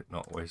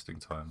not wasting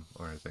time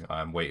or anything.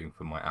 I am waiting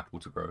for my apple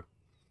to grow.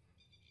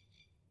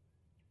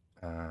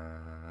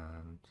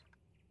 And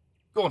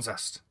go on,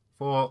 zest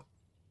for.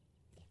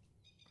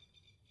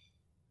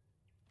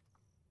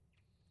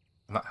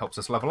 And that helps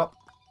us level up.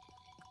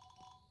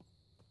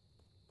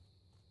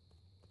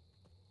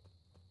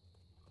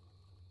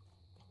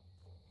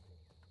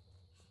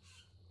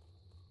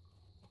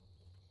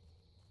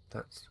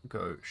 Let's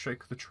go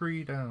shake the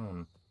tree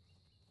down.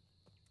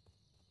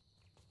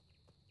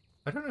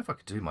 I don't know if I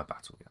could do my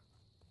battle yet.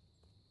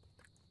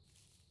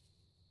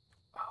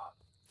 Oh.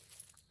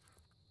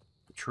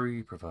 The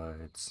tree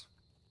provides.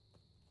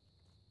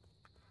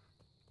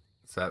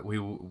 So we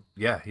will.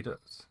 Yeah, he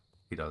does.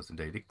 He does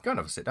indeed. He can go and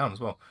have a sit down as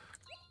well.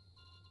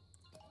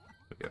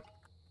 There we go.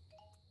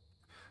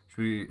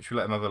 Should we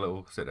let him have a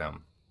little sit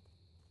down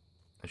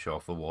and show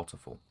off the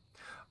waterfall?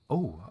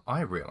 Oh,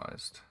 I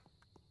realised,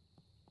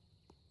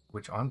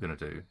 which I'm going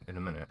to do in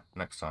a minute,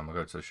 next time I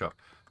go to the shop,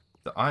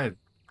 that I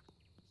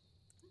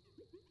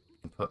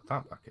can put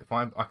that back. If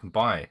I can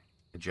buy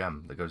a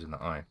gem that goes in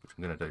the eye, which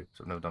I'm going to do,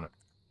 so I've never done it.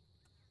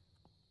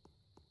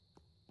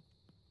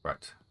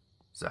 Right.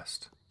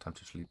 Zest. Time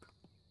to sleep.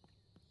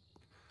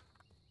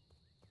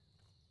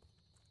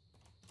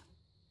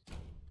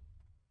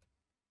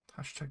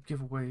 Hashtag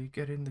giveaway.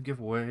 Get in the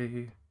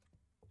giveaway.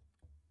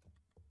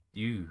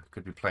 You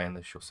could be playing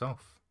this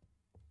yourself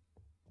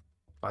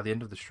by the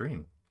end of the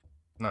stream.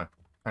 No.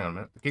 Hang on a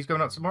minute. The key's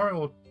going out tomorrow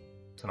or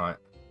tonight?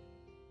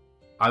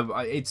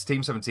 It's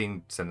Team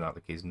 17 sending out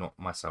the keys, not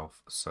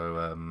myself. So,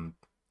 and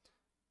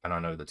I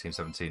know that Team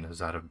 17 has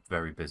had a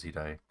very busy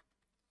day.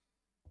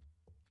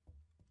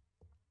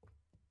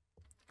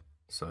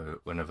 So,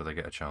 whenever they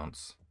get a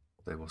chance,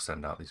 they will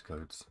send out these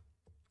codes.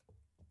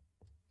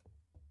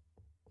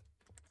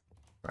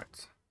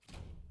 Right.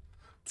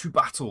 To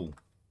battle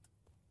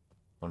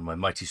on my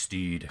mighty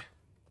steed.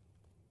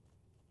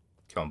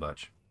 Come on,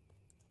 Birch.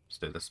 Let's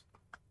do this.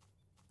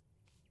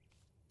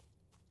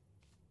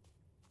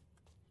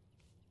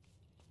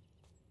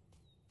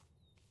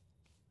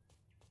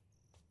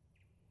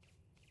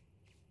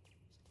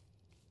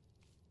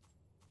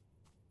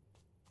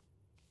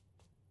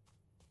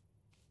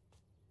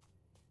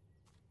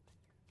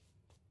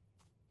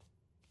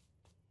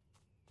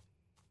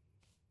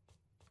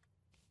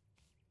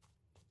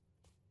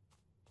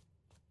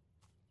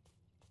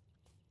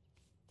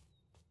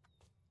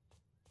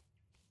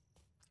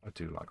 I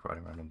do like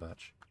riding around on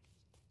Birch.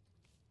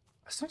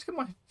 I still need to get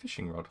my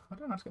fishing rod. I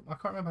don't know how to get. I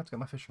can't remember how to get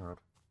my fishing rod.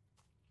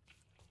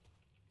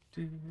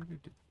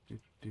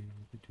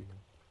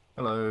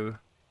 Hello.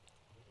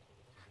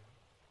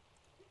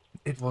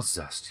 It was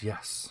Zest,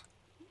 yes.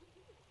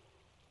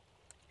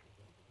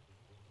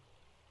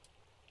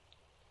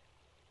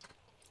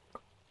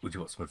 Would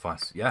you want some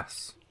advice?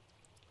 Yes.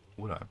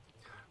 Would I?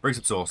 Bring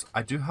some sauce.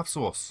 I do have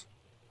sauce.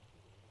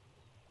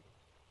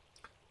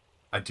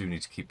 I do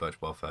need to keep Birch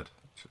well fed.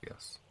 Actually,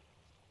 yes.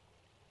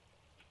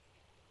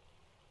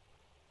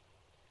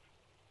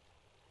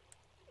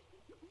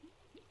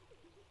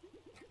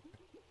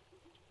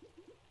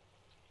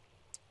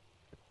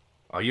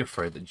 Are you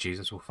afraid that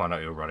Jesus will find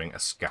out you're running a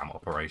scam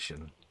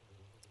operation?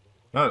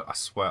 No, I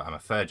swear I'm a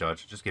fair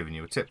judge, just giving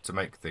you a tip to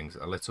make things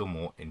a little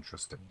more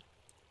interesting.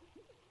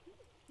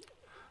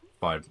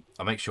 Fine,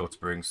 I'll make sure to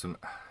bring some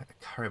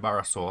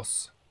Caribara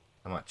sauce.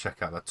 I might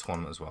check out that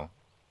Tuan as well.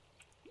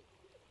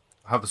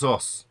 I have the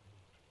sauce.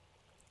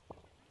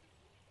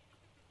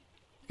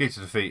 Key to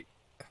defeat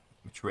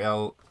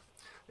Mitriel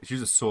is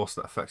use a sauce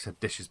that affects her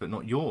dishes but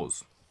not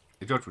yours.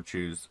 The judge will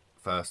choose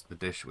first the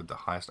dish with the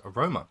highest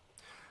aroma.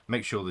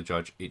 Make sure the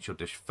judge eats your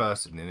dish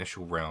first in the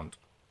initial round.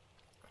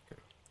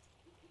 Okay.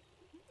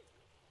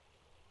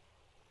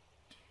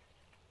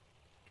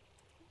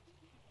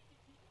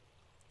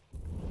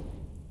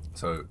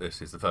 So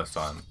this is the first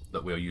time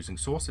that we are using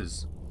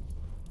sauces.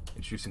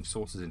 Introducing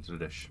sauces into the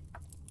dish.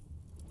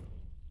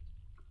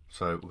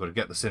 So we've got to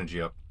get the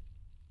synergy up.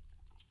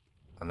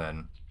 And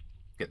then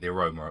get the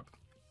aroma up.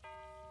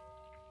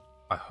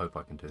 I hope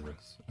I can do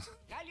this.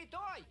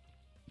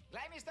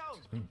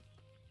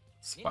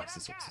 Spicy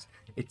sauces.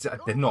 It's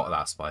they're not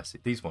that spicy.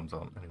 These ones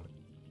aren't anyway.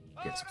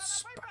 Get some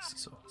spicy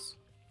sauce.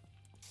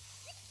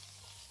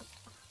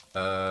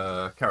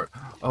 Carrot.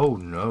 Oh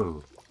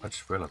no! I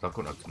just realised I've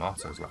got no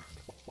tomatoes left.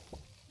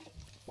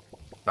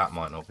 That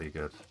might not be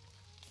good.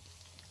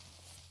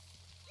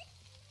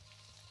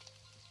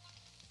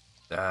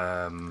 We're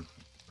gonna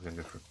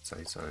go for a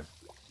potato.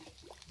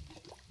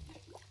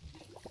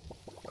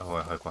 Oh,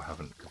 I hope I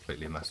haven't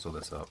completely messed all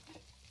this up.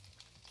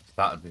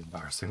 That'd be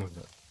embarrassing, wouldn't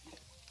it?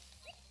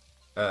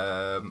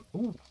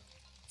 Ooh,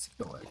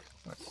 seagull egg.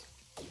 Nice.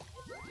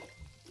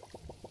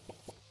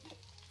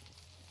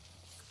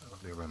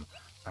 Lovely aroma.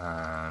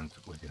 And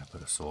we're gonna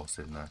put a sauce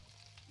in there.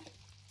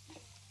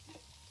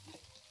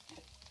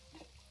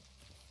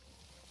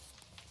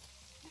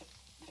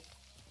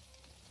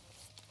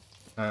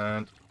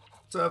 And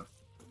so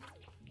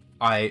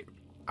I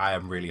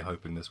am really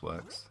hoping this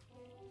works.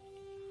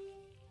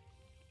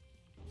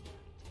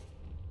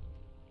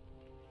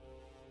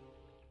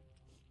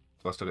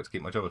 So I still get to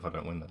keep my job if I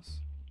don't win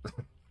this.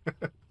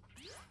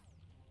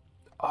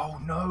 Oh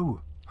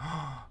no!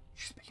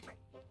 She's beating me.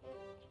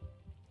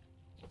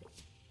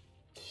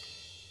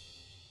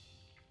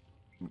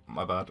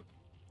 My bad.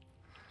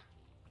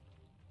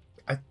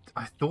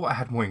 I thought I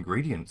had more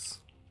ingredients.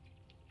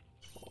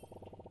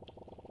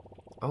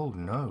 Oh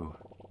no.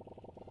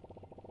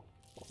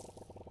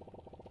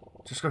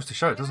 Just goes to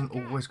show it doesn't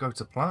always go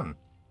to plan.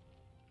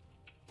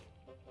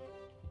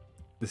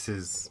 This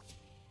is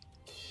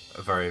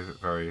a very,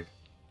 very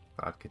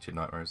bad kitchen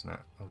nightmare, isn't it?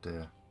 Oh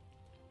dear.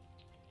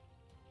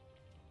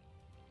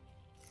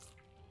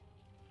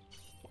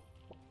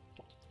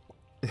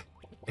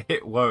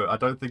 It won't. I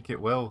don't think it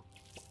will.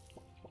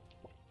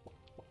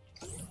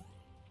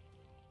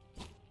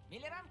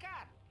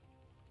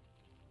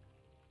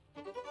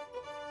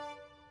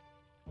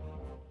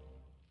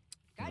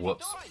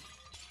 Whoops.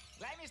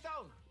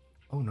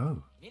 Oh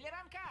no.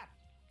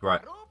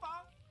 Right.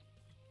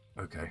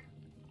 Okay.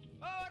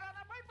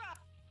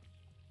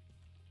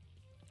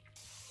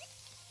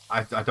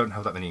 I don't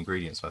have that many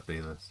ingredients left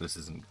either, so this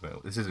isn't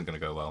going to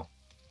go well.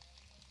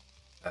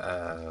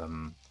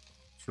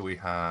 Should we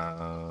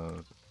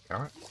have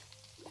carrot?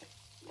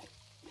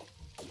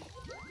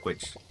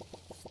 Which?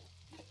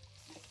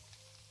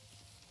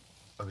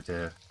 Oh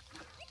dear.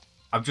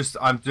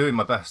 I'm doing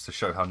my best to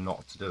show how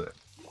not to do it.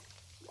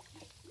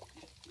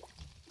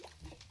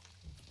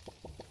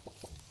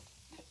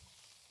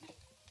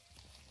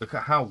 Look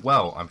at how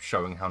well I'm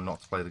showing how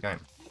not to play the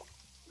game.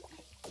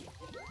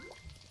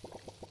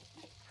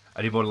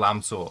 I need more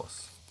lamb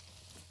sauce.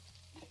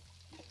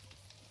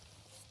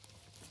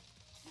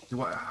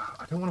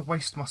 I don't want to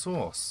waste my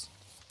sauce.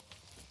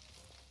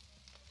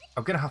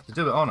 I'm going to have to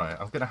do it, aren't I?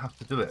 I'm going to have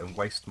to do it and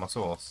waste my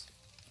sauce.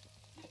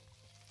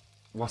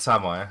 What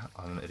am I?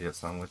 I'm an idiot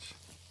sandwich.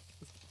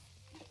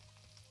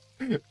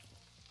 I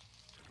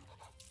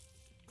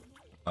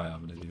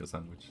am an idiot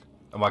sandwich.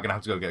 Am I going to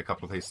have to go get a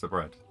couple of pieces of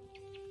bread?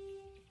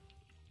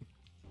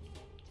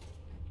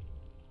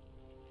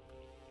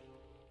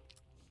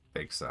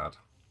 Big sad.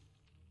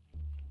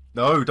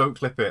 No, don't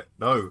clip it.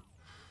 No.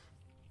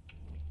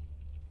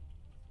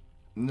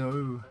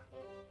 No.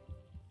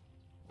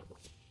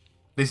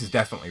 This is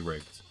definitely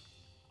rigged.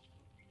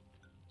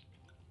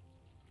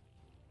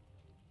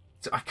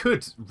 I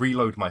could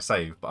reload my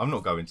save, but I'm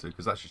not going to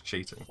because that's just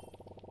cheating.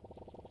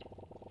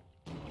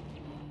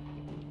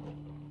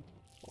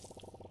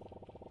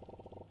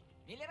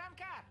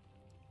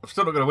 I'm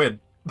still not going to win.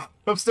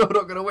 I'm still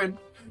not going to win.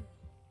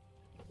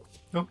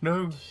 Oh,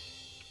 no.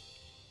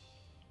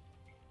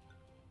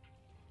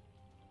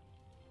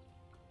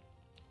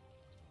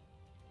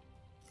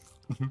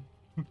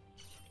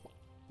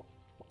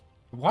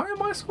 Why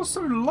am I score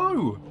so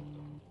low?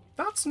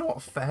 That's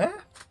not fair.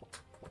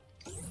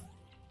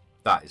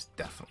 That is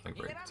definitely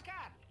rigged.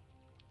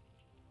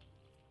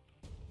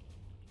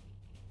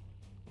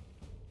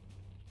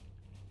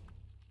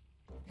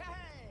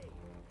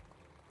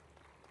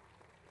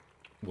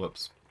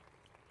 Whoops.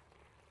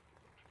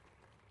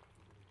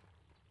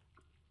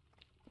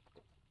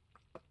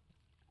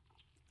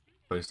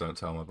 Please don't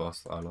tell my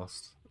boss that I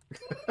lost.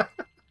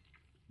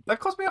 That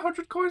cost me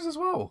 100 coins as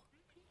well.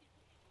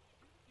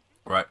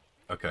 Right,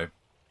 okay.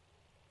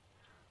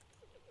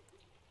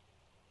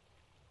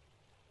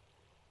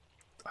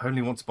 I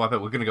only want to buy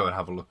bed. We're going to go and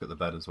have a look at the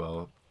bed as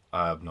well.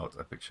 I am not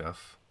Epic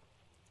Chef.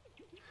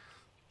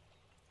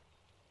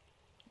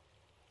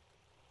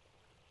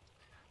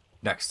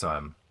 Next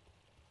time.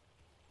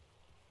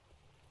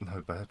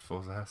 No bed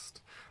for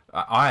zest.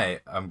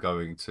 I'm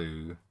going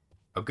to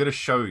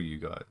show you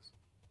guys.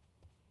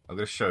 I'm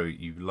going to show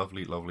you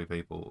lovely, lovely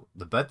people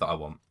the bed that I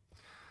want.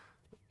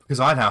 Because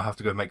I now have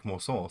to go make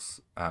more sauce.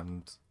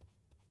 And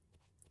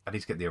I need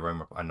to get the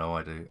aroma up. I know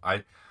I do.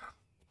 I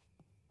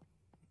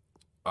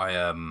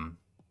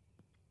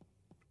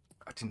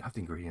didn't have the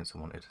ingredients I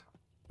wanted.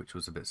 Which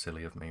was a bit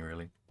silly of me,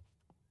 really.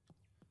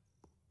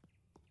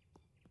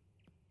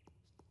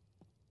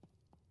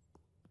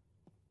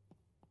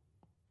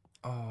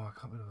 Oh, I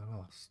can't believe I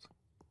lost.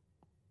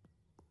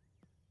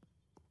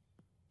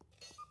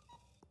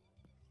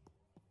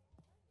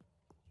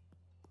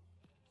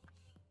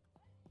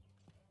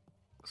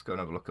 Let's go and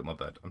have a look at my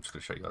bed. I'm just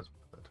going to show you guys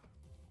my bed.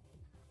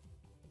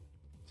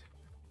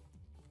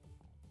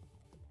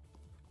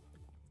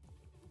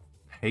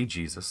 Hey,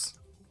 Jesus.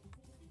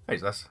 Hey,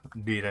 Jesus.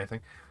 Need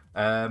anything?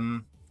 I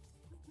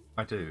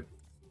do.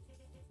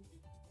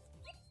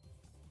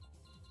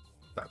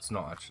 That's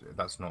not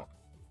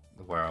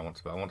where I want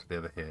to be. I want to be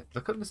over here.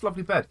 Look at this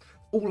lovely bed.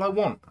 All I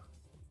want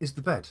is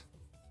the bed.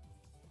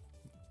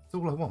 That's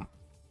all I want.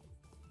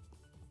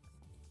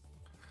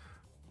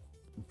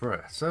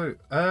 Bruh. So,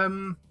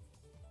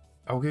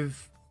 I'll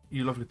give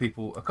you lovely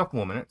people a couple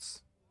more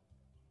minutes.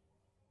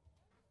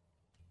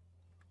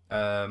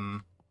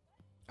 And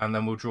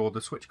then we'll draw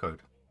the switch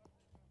code.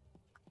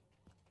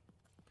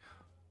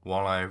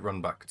 While I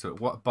run back to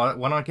but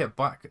when I get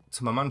back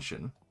to my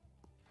mansion,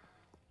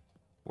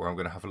 where I'm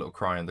going to have a little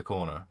cry in the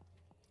corner,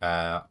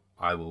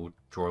 I will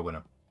draw a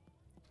winner.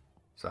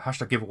 So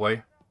hashtag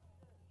giveaway.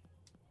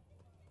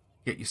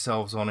 Get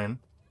yourselves on in.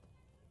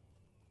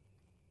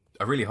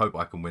 I really hope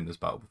I can win this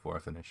battle before I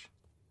finish.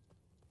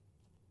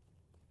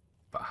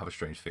 But I have a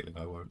strange feeling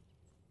I won't.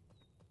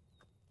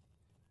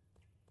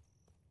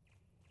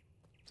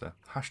 So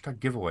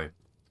hashtag giveaway.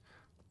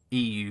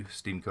 EU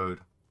Steam code.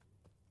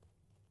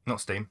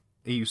 Not Steam.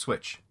 EU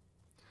Switch.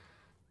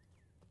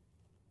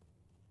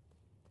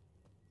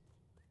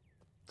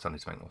 So I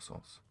need to make more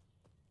sauce.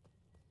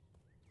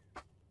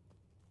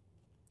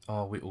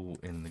 Are we all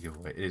in the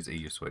giveaway? It is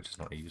EU Switch, it's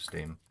not EU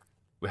Steam.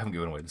 We haven't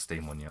given away the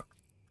Steam one yet.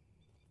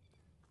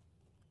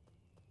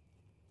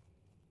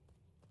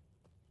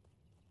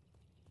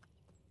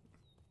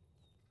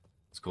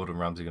 Is Gordon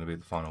Ramsay going to be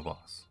the final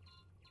boss?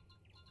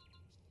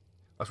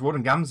 That's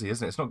Rawdon Gamzee,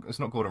 isn't it? It's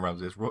not Gordon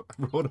Ramsay, it's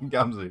Rawdon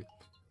Gamzee.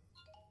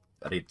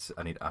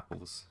 I need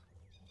apples.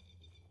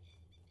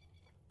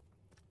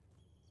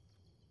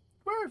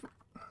 Wherever.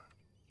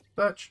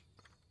 Birch.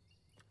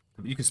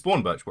 You can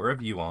spawn Birch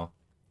wherever you are.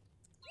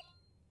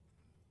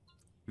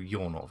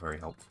 You're not very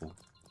helpful. I'm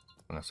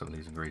gonna have some of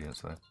these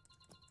ingredients though.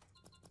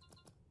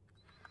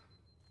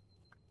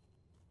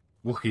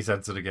 Wookiee's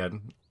entered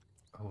again.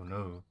 Oh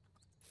no.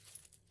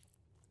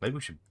 Maybe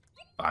we should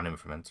ban him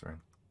from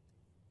entering.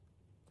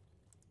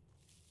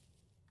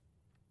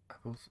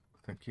 Apples,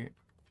 thank you.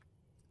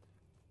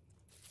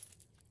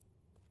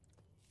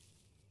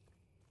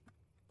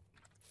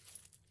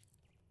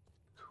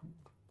 Cool.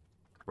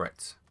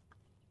 Right.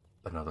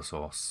 Another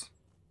sauce.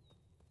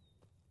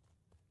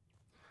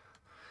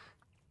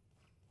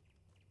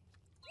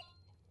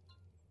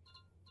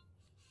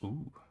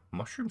 Ooh,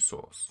 mushroom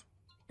sauce.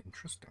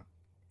 Interesting.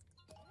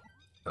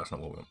 That's not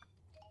what we want.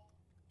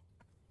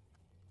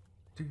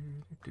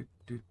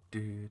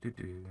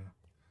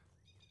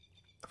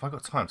 Have I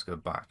got time to go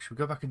back? Should we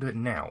go back and do it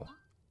now?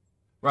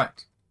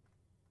 Right.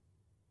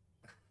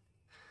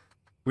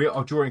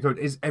 Our drawing code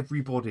is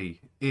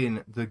everybody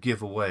in the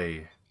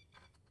giveaway.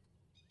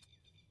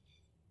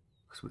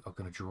 Because we are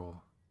going to draw.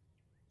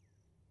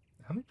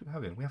 How many do we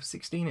have in? We have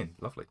 16 in.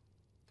 Lovely.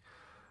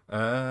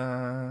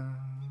 Boop.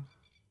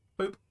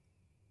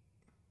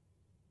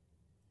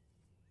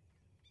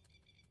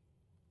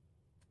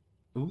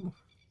 Ooh.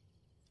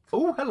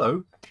 Oh,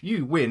 hello.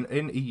 You win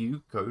an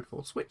EU code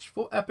for Switch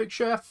for Epic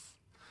Chef.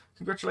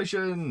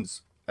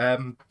 Congratulations.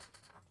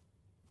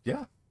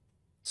 Yeah.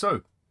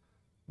 So,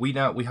 we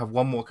have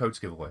one more code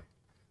to give away.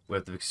 We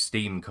have the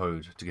Steam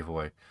code to give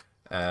away.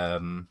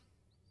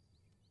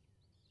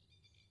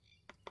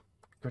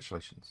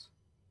 Congratulations.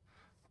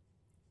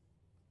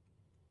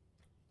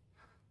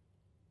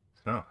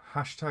 So now,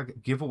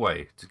 hashtag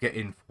giveaway to get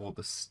in for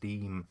the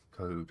Steam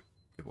code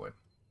giveaway.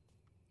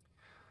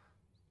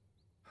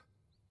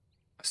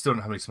 I still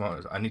don't have any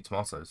tomatoes. I need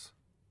tomatoes.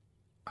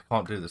 I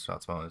can't do this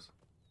without tomatoes.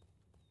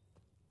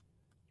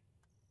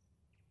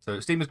 So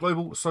Steam is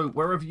global, so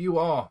wherever you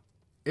are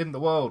in the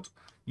world,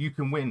 you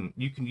can win.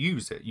 You can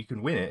use it. You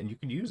can win it and you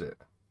can use it.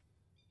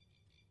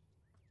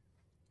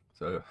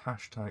 So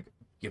hashtag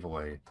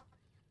giveaway.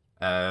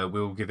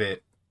 We'll give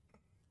it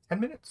 10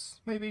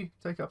 minutes, maybe.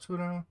 Take up to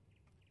an hour.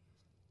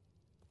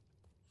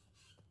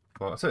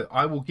 Well, so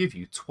I will give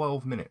you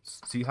 12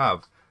 minutes. So you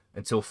have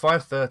until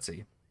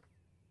 5:30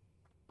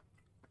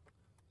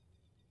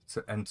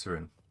 to enter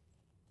in.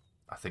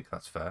 I think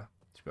that's fair.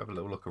 Should we have a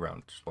little look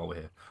around just while we're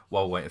here,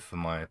 while waiting for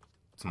my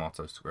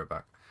tomatoes to grow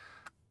back?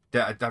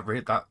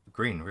 That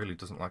green really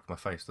doesn't like my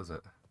face, does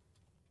it?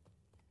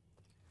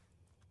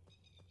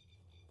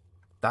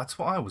 That's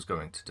what I was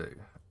going to do.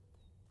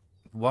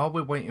 While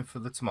we're waiting for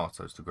the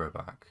tomatoes to grow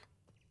back,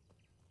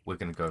 we're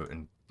going to go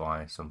and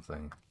buy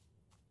something.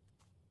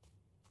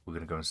 We're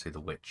going to go and see the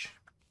witch.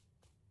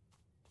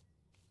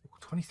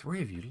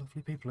 23 of you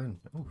lovely people in.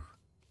 Ooh.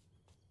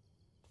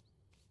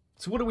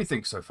 So what do we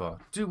think so far?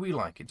 Do we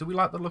like it? Do we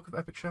like the look of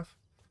Epic Chef?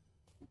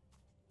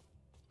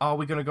 Are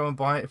we going to go and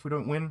buy it if we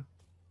don't win?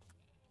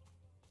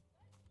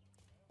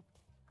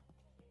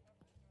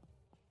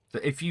 So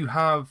if you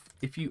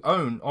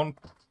own on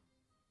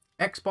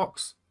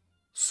Xbox,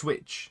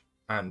 Switch,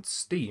 and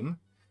Steam,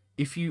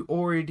 if you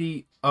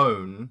already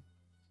own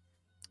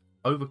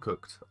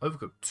Overcooked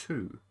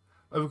 2,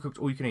 Overcooked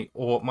All You Can Eat,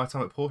 or My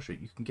Time at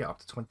Porsche, you can get up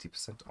to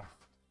 20% off.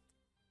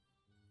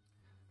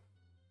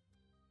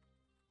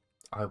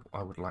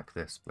 I would like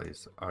this,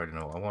 please. I already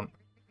know what I want.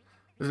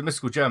 There's a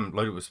mystical gem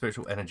loaded with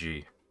spiritual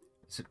energy.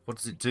 What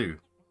does it do?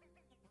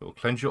 It will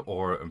cleanse your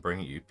aura and bring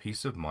you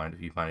peace of mind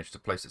if you manage to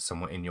place it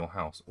somewhere in your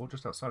house or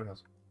just outside of your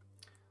house.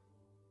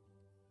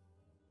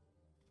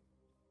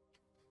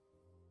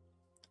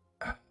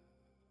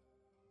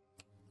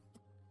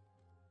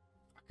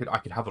 I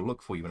could have a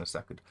look for you in a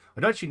second.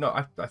 I don't actually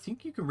know. I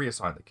think you can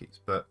reassign the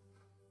keys, but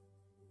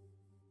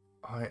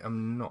I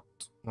am not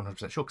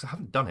 100% sure because I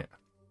haven't done it.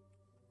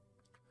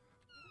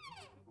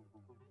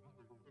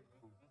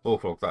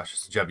 Awful, that's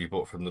just a gem you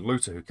bought from the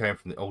looter who came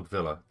from the old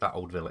villa. That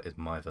old villa is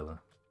my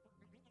villa.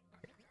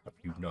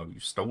 You know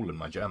you've stolen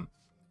my gem.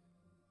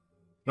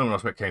 No one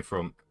knows where it came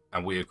from,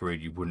 and we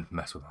agreed you wouldn't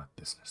mess with my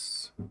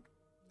business.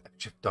 That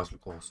chip does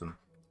look awesome.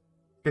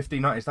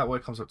 $15.90, is that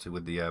what it comes up to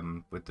with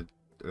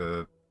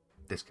the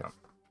discount?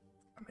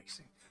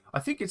 Amazing. I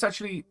think it's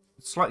actually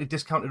slightly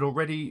discounted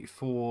already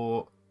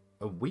for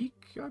a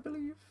week, I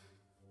believe.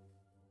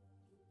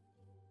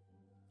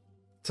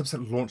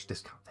 10% launch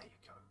discount. There you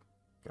go.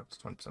 Go up to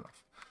 20%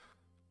 off.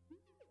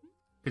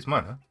 It's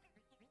mine, huh?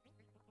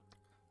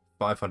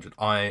 500.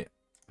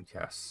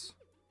 Yes.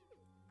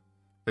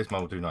 This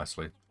mine will do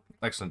nicely.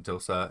 Excellent deal,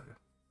 sir.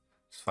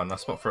 Just find a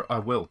nice spot for it. I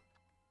will.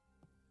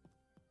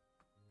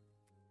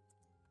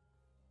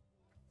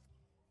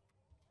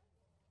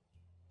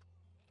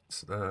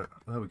 So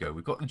there we go.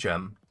 We've got the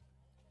gem.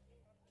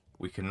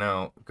 We can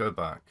now go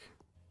back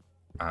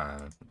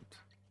and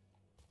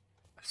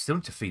I still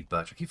need to feed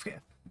Birch. I keep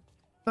forgetting.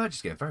 Birch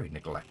is getting very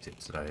neglected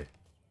today.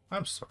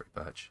 I'm sorry,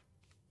 Birch.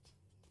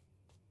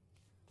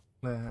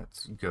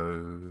 Let's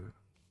go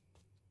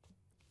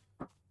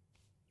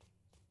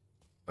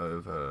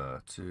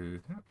over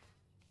to...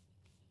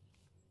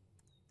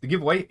 The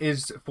giveaway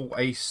is for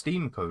a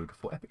Steam code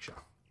for Epic Chef.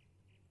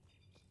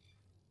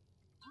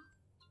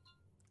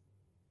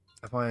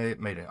 Have I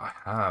made it? I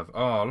have.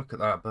 Oh, look at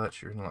that,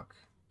 Birch, you're in luck.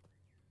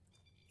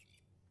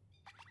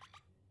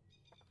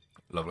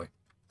 Lovely.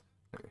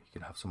 You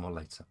can have some more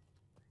later.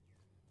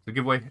 The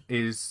giveaway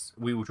is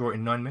we will draw it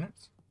in 9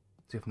 minutes.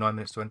 So you have 9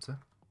 minutes to enter.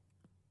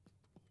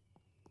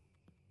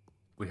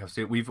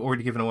 We've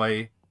already given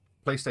away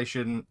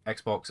PlayStation,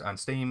 Xbox, and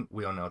Steam.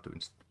 We are now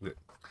doing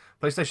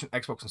PlayStation,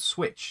 Xbox, and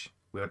Switch.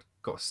 We've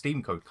got a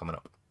Steam code coming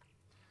up.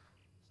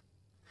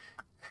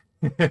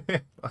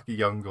 Like a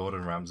young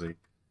Gordon Ramsay.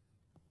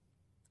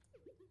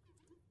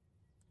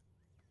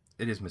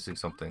 It is missing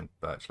something,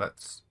 Birch.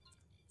 Let's.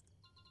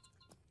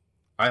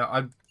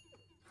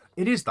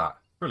 It is that.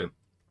 Brilliant.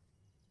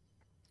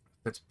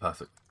 It's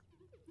perfect.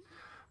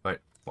 Wait,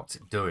 what's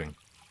it doing?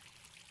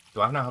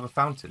 Do I now have a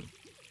fountain?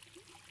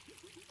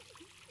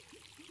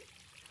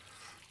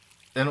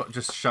 They're not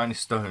just shiny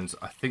stones.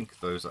 I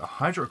think those are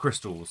hydro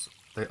crystals.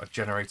 They are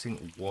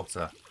generating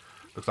water.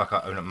 Looks like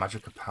I own a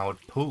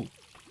magic-powered pool.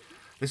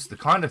 This is the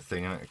kind of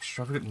thing an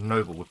extravagant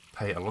noble would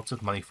pay a lot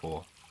of money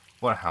for.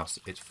 What a house.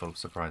 It's full of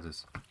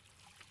surprises.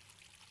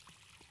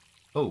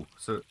 Oh,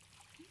 so...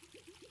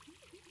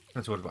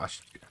 That's what I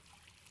should...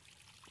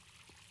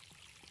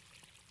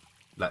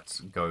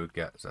 Let's go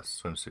get a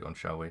swimsuit on,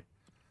 shall we?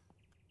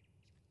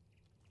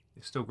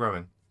 It's still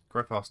growing.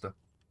 Grow faster.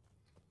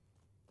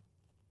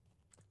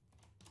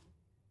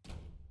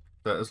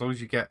 But as long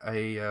as you get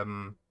a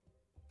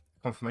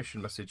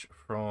confirmation message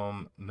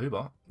from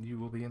Moobot, you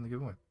will be in the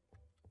giveaway.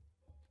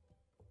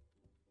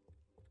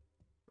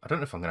 I don't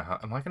know if I'm gonna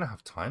have. Am I gonna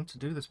have time to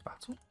do this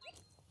battle?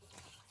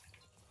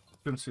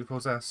 Swimsuit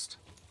possessed.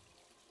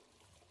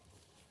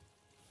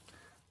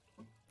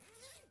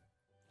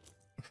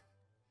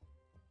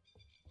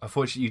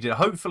 Unfortunately, you did.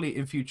 Hopefully,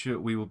 in future,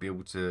 we will be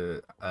able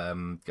to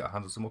get our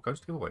hands on some more codes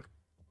to give away.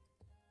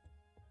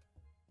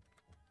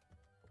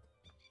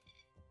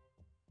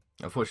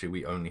 Unfortunately,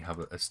 we only have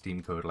a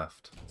Steam code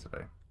left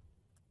today.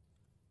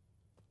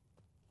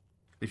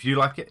 If you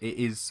like it,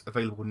 it is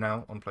available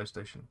now on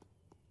PlayStation.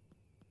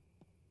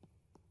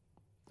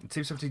 And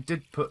Team 17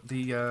 did put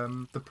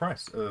the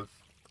price of...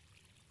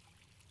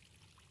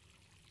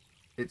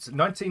 It's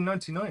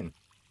 $19.99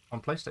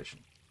 on PlayStation.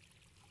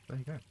 There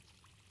you go.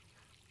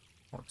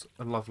 What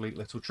a lovely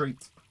little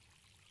treat.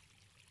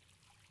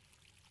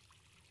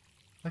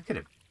 Look at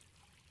him.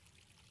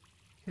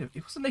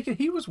 He wasn't naked,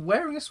 he was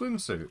wearing a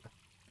swimsuit.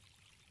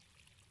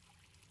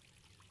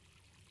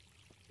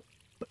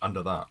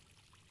 Under that.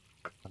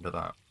 Under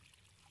that.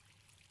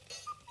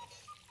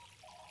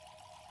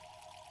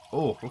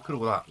 Oh, look at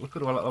all that. Look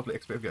at all that lovely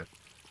XP we get.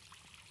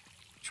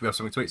 Should we have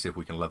something to eat, see if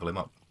we can level him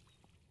up?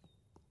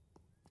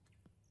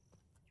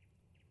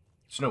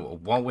 Do you know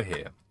what? While we're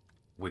here,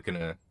 we're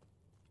gonna...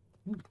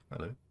 Ooh,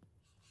 hello.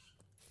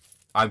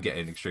 I'm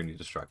getting extremely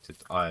distracted.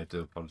 I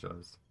do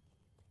apologise.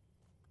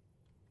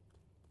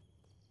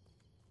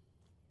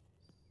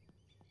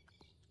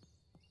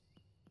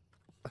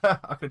 I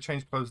could have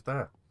changed clothes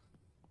there.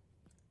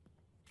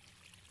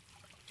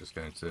 Just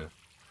going to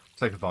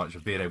take advantage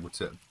of being able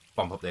to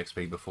bump up the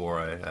XP before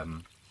I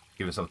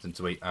give him something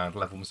to eat and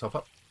level myself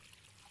up.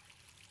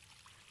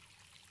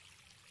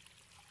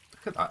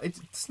 Look at that.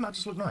 Doesn't that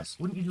just look nice?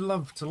 Wouldn't you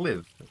love to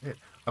live?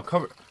 I'm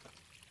covering it up.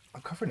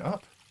 I'm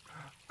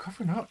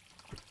covering it up.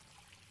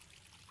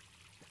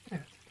 Look at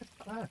it. Look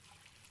at that there.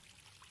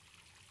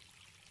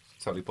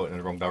 Totally pointing in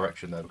the wrong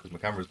direction there because my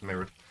camera's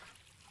mirrored.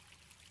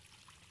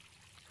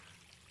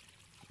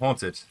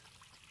 Haunted.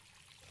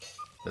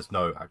 There's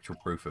no actual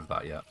proof of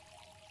that yet.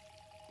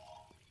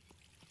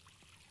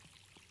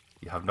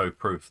 You have no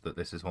proof that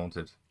this is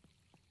haunted.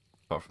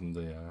 Apart from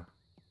the,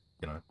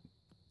 you know,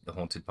 the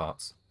haunted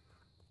parts.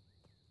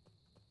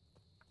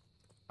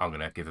 I'm going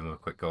to give him a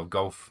quick go of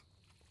golf.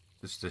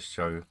 Just to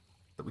show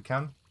that we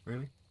can,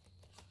 really.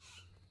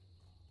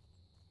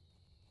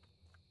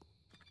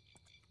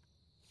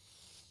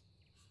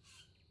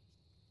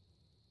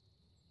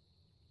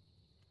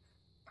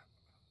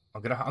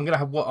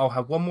 I'll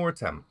have one more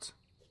attempt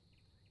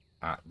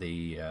at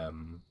the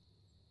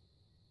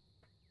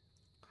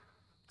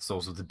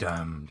Souls of the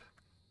Damned.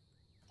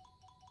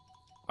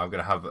 I'm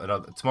gonna have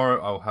another tomorrow.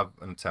 I'll have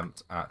an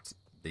attempt at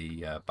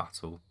the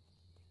battle,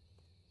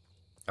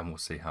 and we'll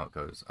see how it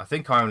goes. I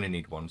think I only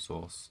need one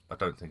source. I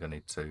don't think I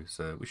need two,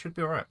 so we should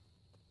be all right.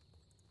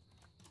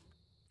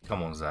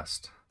 Come on,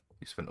 Zest.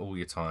 You spent all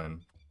your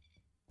time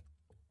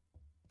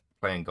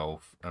playing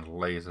golf and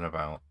lazing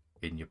about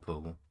in your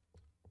pool.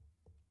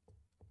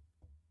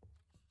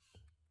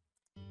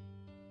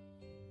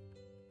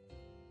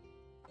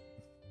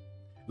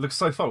 Looks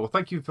so fun. Well,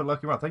 thank you for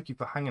lurking around. Thank you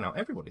for hanging out.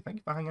 Everybody, thank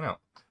you for hanging out.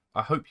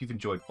 I hope you've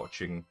enjoyed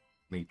watching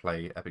me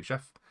play Epic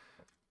Chef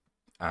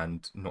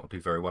and not do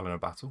very well in a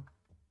battle.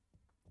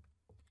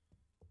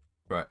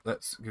 Right,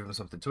 let's give them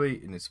something to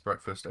eat. It needs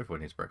breakfast.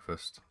 Everyone needs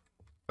breakfast.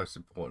 Most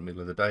important meal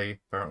of the day,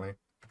 apparently.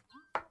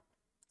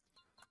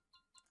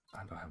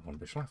 And I have one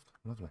dish left.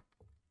 Lovely.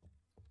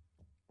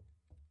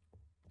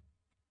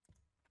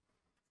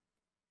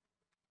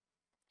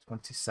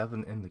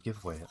 $27 in the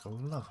giveaway. Oh,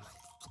 lovely.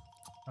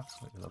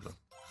 Absolutely lovely.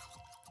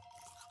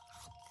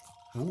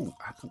 Ooh,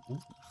 apple. Ooh.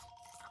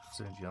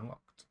 Apple synergy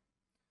unlocked.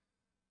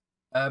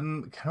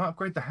 Can I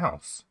upgrade the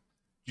house?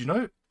 Do you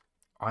know,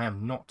 I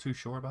am not too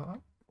sure about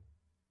that.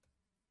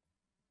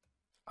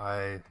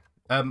 I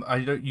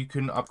don't. You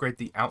can upgrade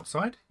the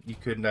outside. You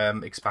can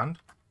expand.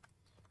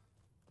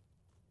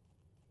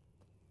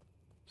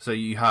 So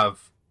you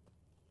have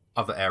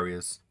other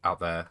areas out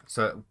there.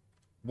 So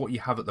what you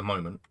have at the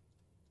moment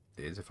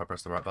is, if I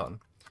press the right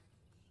button,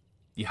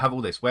 you have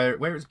all this. Where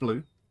it's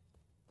blue,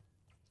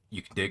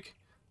 you can dig.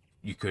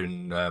 You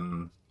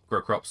can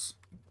grow crops.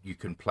 You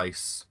can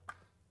place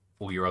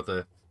all your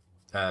other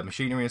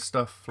machinery and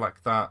stuff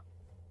like that.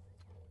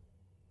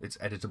 It's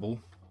editable,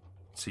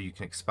 so you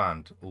can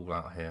expand all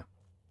out here.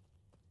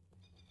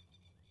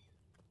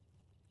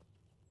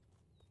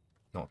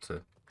 Not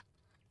to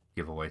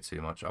give away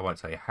too much. I won't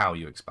tell you how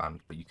you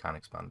expand, but you can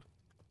expand.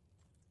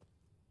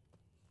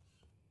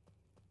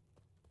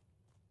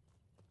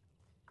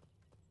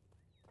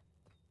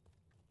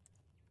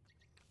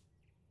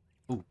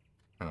 Ooh,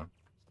 hang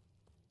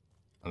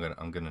on.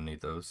 I'm gonna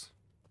need those.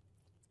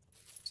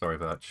 Sorry,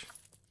 Birch.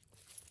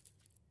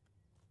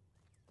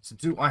 So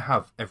do I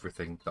have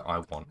everything that I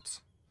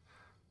want?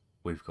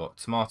 We've got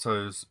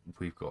tomatoes,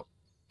 we've got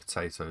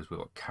potatoes, we've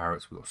got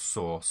carrots, we've got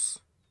sauce.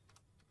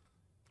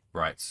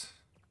 Right.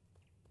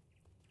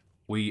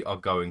 We are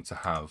going to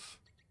have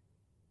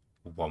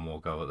one more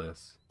go at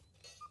this.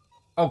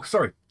 Oh,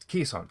 sorry,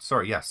 key sign.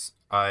 Sorry, yes.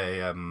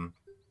 I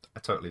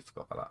totally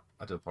forgot about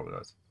that. I do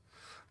apologise.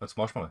 That's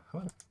Marshmallow.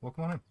 Hello,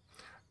 welcome on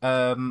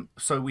in.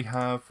 So we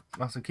have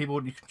mouse and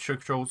keyboard. You can show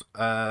controls.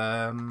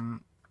 So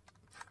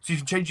you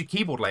can change your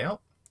keyboard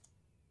layout.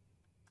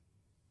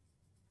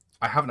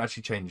 I haven't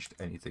actually changed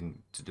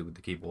anything to do with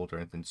the keyboard or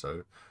anything,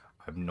 so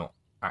I'm not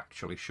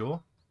actually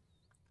sure.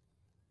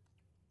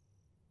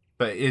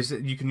 But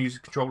you can use a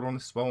controller on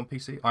this as well on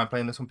PC. I'm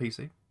playing this on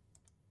PC.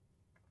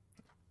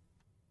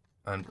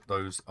 And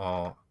those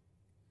are...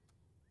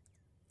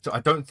 So I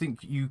don't think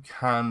you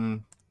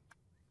can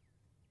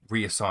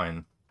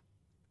reassign.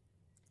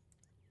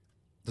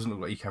 Doesn't look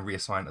like you can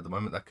reassign at the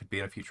moment. That could be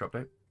in a future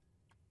update.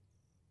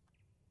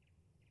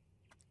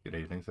 Good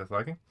evening, Seth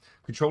Liking.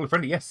 Controller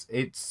friendly, yes.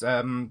 It's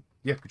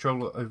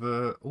controller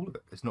over all of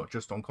it. It's not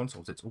just on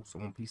consoles, it's also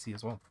on PC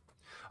as well.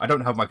 I don't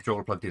have my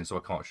controller plugged in, so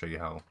I can't show you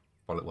how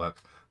well it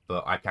works,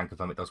 but I can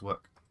confirm it does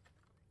work.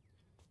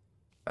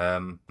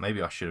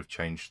 Maybe I should have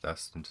changed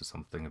this into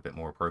something a bit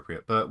more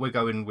appropriate, but we're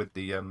going with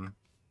the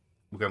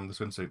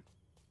swimsuit.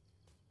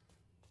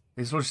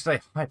 It's not just say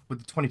hype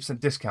with the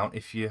 20% discount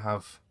if you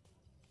have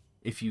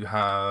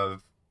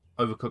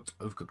Overcooked,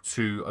 Overcooked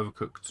 2,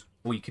 Overcooked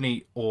All You Can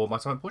Eat, or My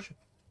Time Portion.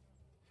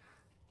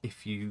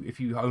 If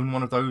you own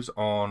one of those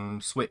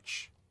on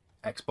Switch,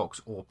 Xbox,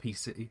 or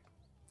PC,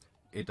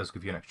 it does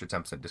give you an extra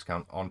 10%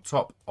 discount on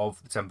top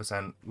of the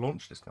 10%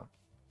 launch discount.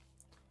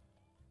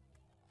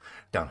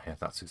 Down here,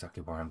 that's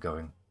exactly where I'm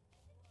going.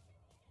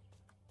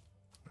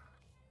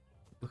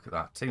 Look at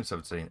that, Team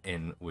 17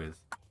 in with.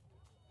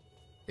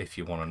 If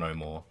you want to know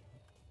more,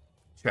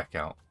 check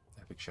out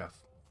Epic Chef.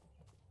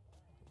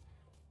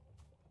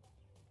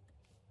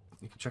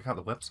 You can check out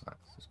the website.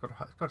 It's got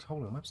a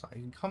whole website.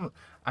 You can come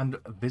and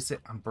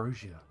visit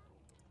Ambrosia.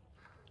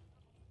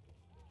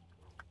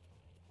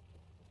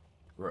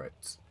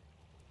 Right.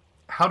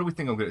 How do we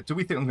think I'm gonna? Do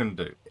we think I'm gonna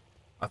do?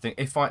 I think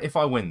if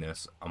I win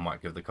this, I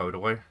might give the code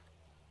away.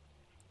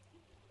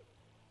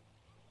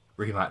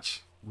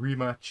 Rematch.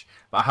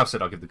 But I have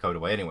said I'll give the code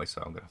away anyway,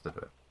 so I'm gonna have to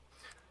do it.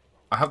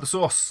 I have the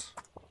sauce.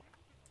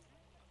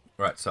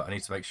 Right. So I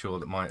need to make sure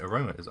that my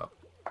aroma is up.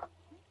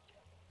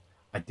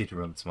 I did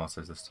remember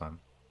tomatoes this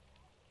time.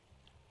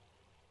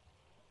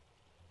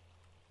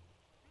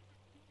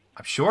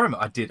 I'm sure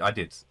I did. I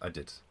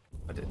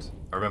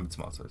remember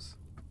tomatoes.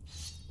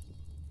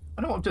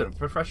 I know what I'm doing. I'm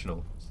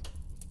professional.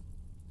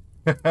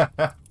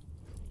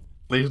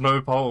 Please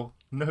no poll.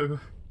 No.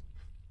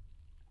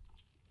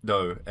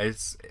 No.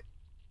 It's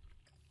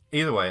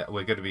either way.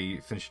 We're going to be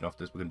finishing off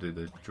this. We're going to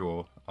do the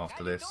draw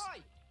after this,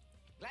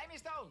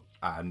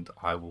 and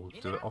I will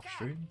do it off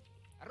stream.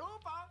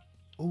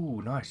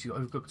 Oh, nice! You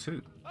got Overcooked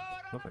too.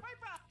 Lovely.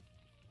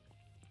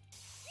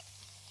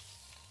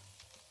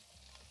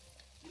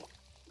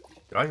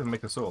 Did I even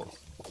make a sauce?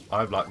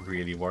 I'm like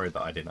really worried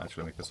that I didn't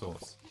actually make a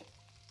sauce.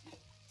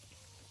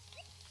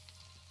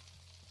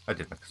 I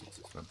did make a sauce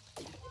this one.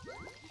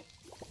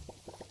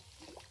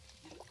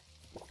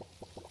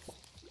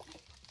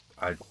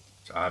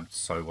 I'm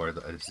so worried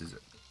that this is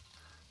it.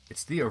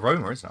 It's the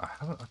aroma, isn't it?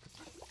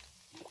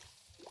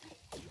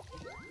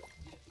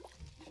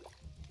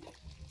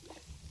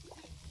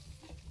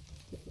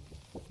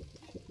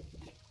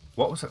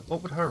 What was it?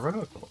 What would her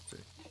aroma come up to?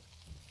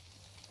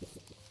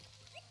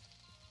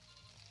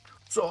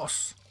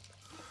 Sauce!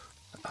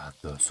 Add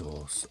the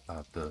sauce.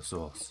 Add the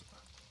sauce.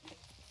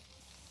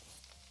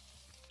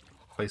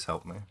 Please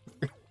help me.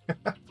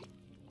 I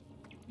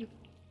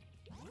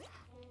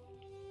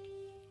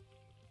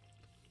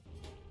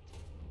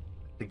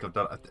think I've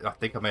done. I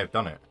think I may have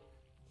done it.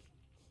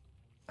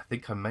 I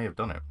think I may have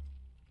done it.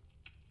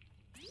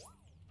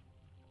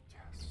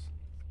 Yes.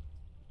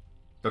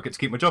 Do I get to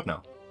keep my job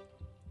now?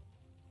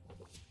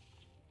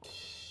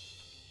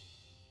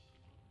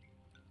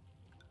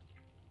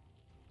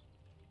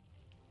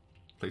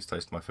 Please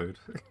taste my food.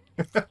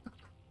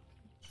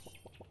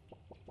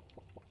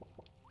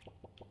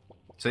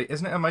 See,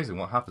 isn't it amazing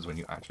what happens when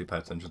you actually pay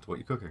attention to what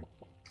you're cooking?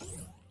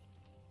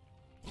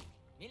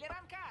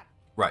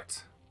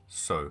 Right,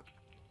 so...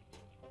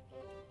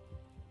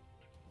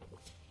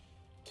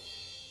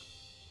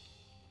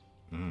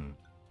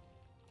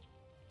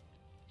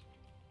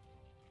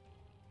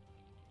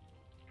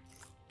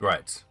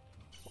 Right.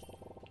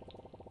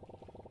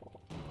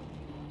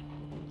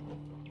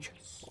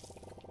 Yes.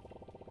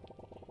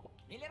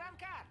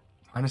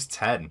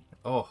 -10.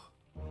 Oh.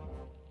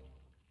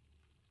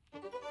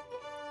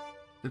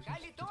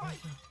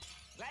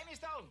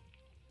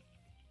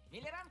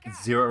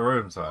 Zero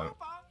room, so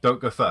don't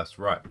go first.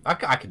 Right, I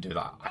can do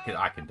that.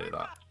 I can do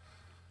that.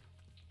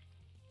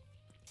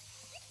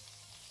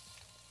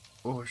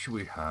 What should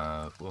we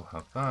have? We'll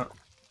have that.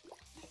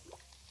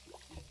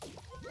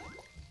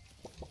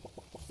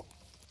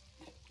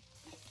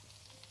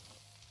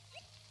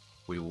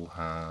 We will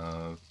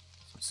have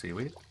some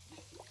seaweed.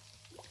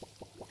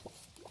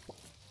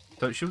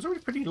 So she was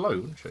already pretty low,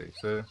 wasn't she?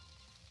 So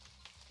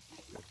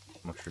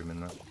mushroom in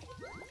there.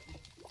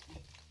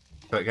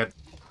 But again,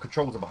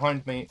 controls are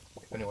behind me.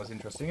 If anyone's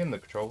interested in the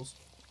controls.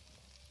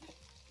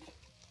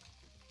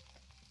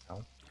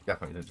 Oh,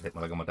 definitely didn't hit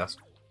my leg on my desk.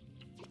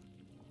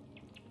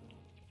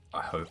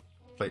 I hope.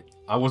 Like,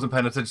 I wasn't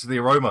paying attention to the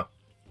aroma.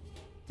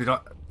 Did I?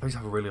 Please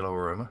have a really low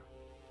aroma.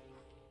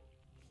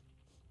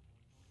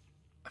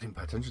 I didn't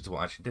pay attention to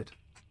what I actually did.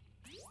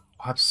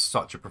 I have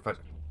such a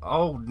professional.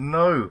 Oh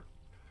no!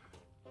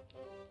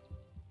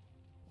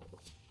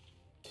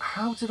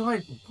 How did I?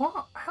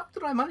 What? How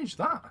did I manage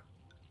that?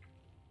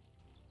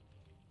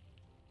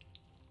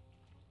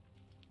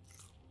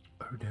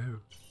 Oh no!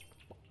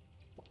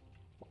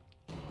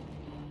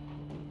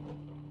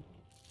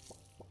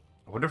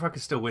 I wonder if I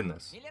could still win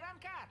this.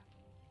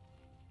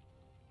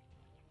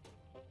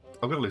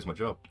 I'm gonna lose my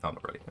job. No, I'm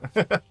not ready.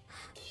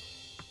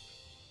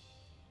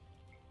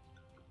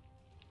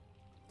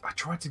 I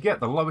tried to get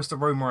the lowest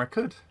aroma I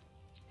could,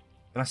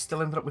 and I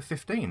still ended up with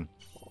 15.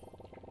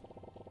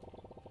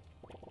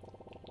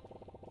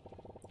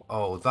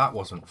 Oh, that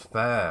wasn't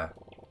fair.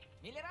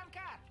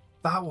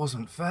 That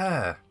wasn't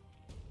fair.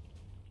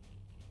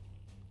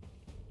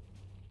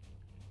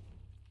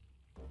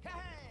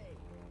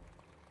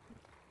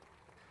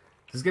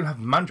 This game have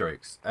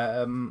mandrakes.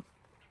 Back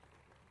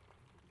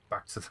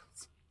to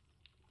that.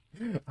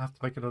 I have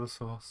to make another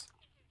sauce.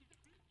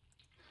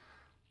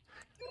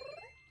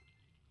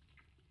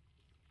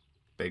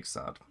 Big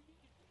sad.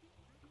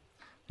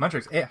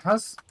 Mandrakes. It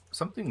has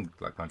something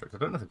like mandrakes. I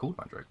don't know if they're called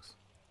mandrakes.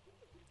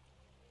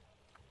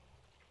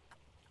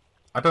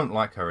 I don't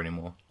like her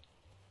anymore.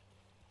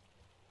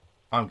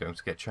 I'm going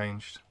to get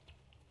changed.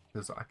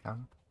 Because I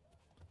can.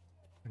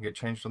 I can get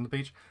changed on the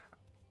beach.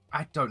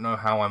 I don't know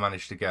how I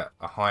managed to get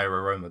a higher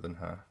aroma than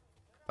her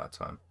that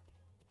time.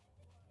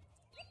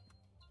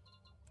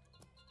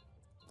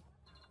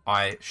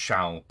 I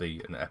shall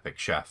be an epic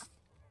chef.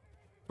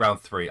 Round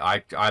 3.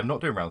 I'm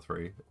not doing round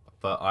 3,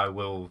 but I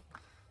will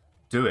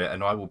do it,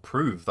 and I will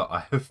prove that I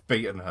have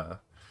beaten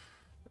her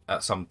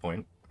at some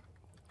point,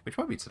 which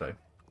won't be today,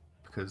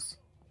 because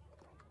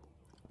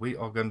we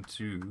are going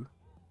to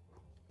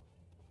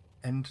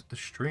end the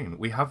stream.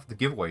 We have the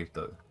giveaway,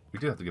 though. We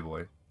do have the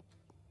giveaway.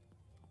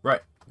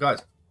 Right,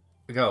 guys,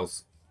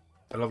 girls,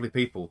 lovely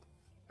people,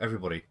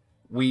 everybody.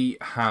 We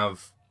are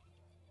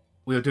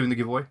doing the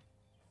giveaway.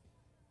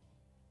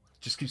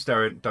 Just keep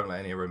staring. Don't let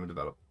any aroma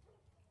develop.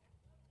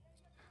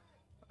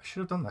 I should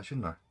have done that,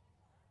 shouldn't I?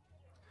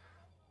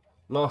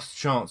 Last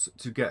chance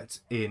to get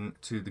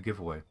into the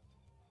giveaway.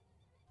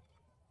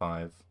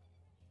 5,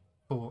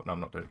 4. No, I'm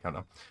not doing a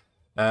countdown.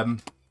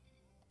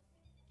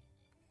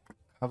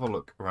 Have a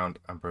look around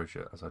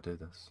Ambrosia as I do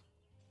this.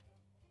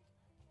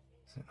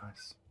 Is it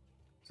nice?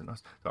 Is it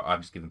nice? So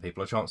I'm just giving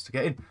people a chance to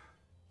get in.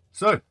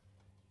 So,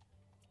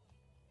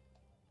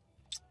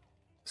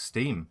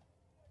 Steam.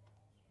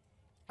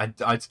 I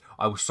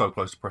was so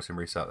close to pressing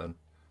reset then.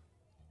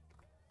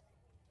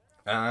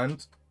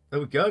 And there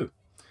we go.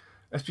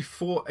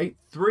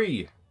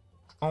 SB483.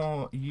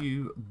 Are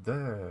you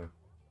there?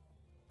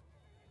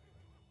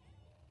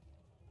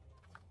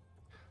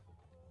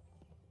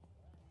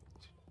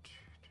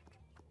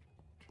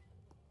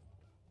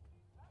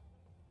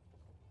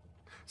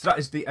 So that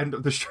is the end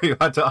of the stream.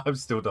 I'm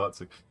still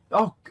dancing.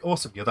 Oh,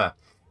 awesome, you're there.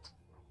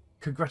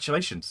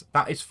 Congratulations.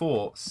 That is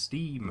for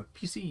Steam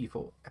PC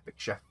for Epic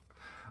Chef.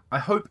 I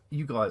hope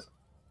you guys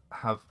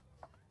have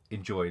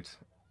enjoyed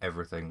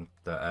everything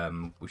that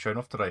we've shown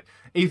off today.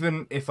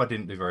 Even if I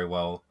didn't do very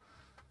well,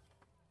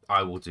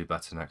 I will do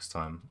better next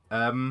time.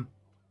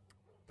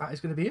 That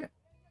is going to be it.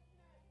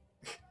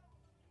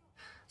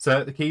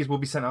 So the keys will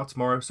be sent out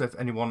tomorrow. So if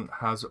anyone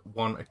has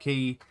won a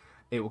key,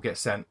 it will get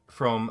sent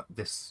from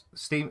this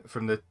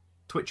from the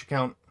Twitch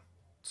account.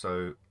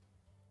 So,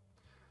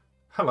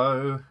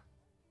 hello.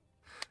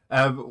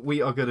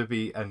 We are going to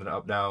be ending it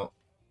up now.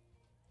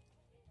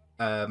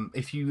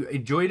 If you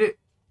enjoyed it,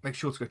 make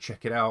sure to go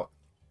check it out.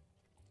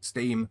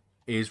 Steam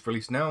is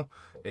released now.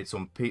 It's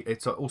on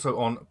it's also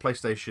on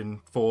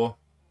PlayStation 4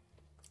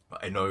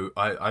 I know.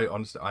 I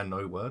honestly, I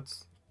know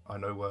words. I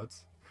know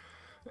words.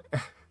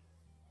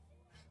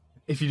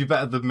 If you do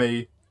better than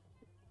me,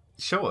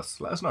 show us.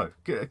 Let us know.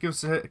 Give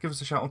us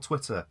a shout on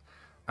Twitter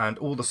and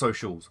all the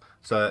socials.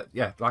 So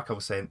yeah, like I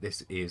was saying,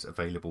 this is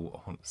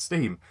available on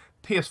Steam,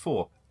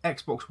 PS4,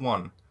 Xbox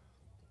One,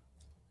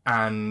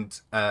 and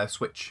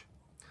Switch.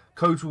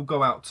 Codes will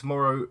go out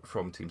tomorrow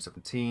from Team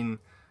 17.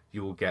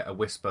 You will get a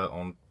whisper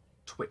on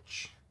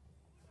Twitch.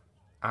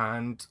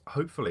 And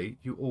hopefully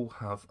you all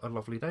have a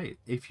lovely day.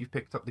 If you've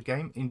picked up the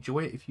game, enjoy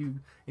it. If you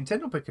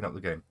intend on picking up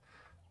the game,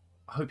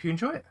 I hope you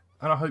enjoy it.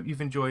 And I hope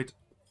you've enjoyed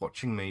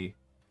watching me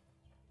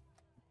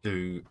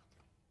do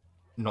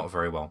not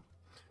very well.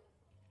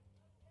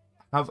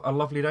 Have a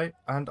lovely day,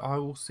 and I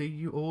will see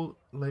you all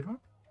later on.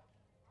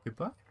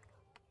 Goodbye.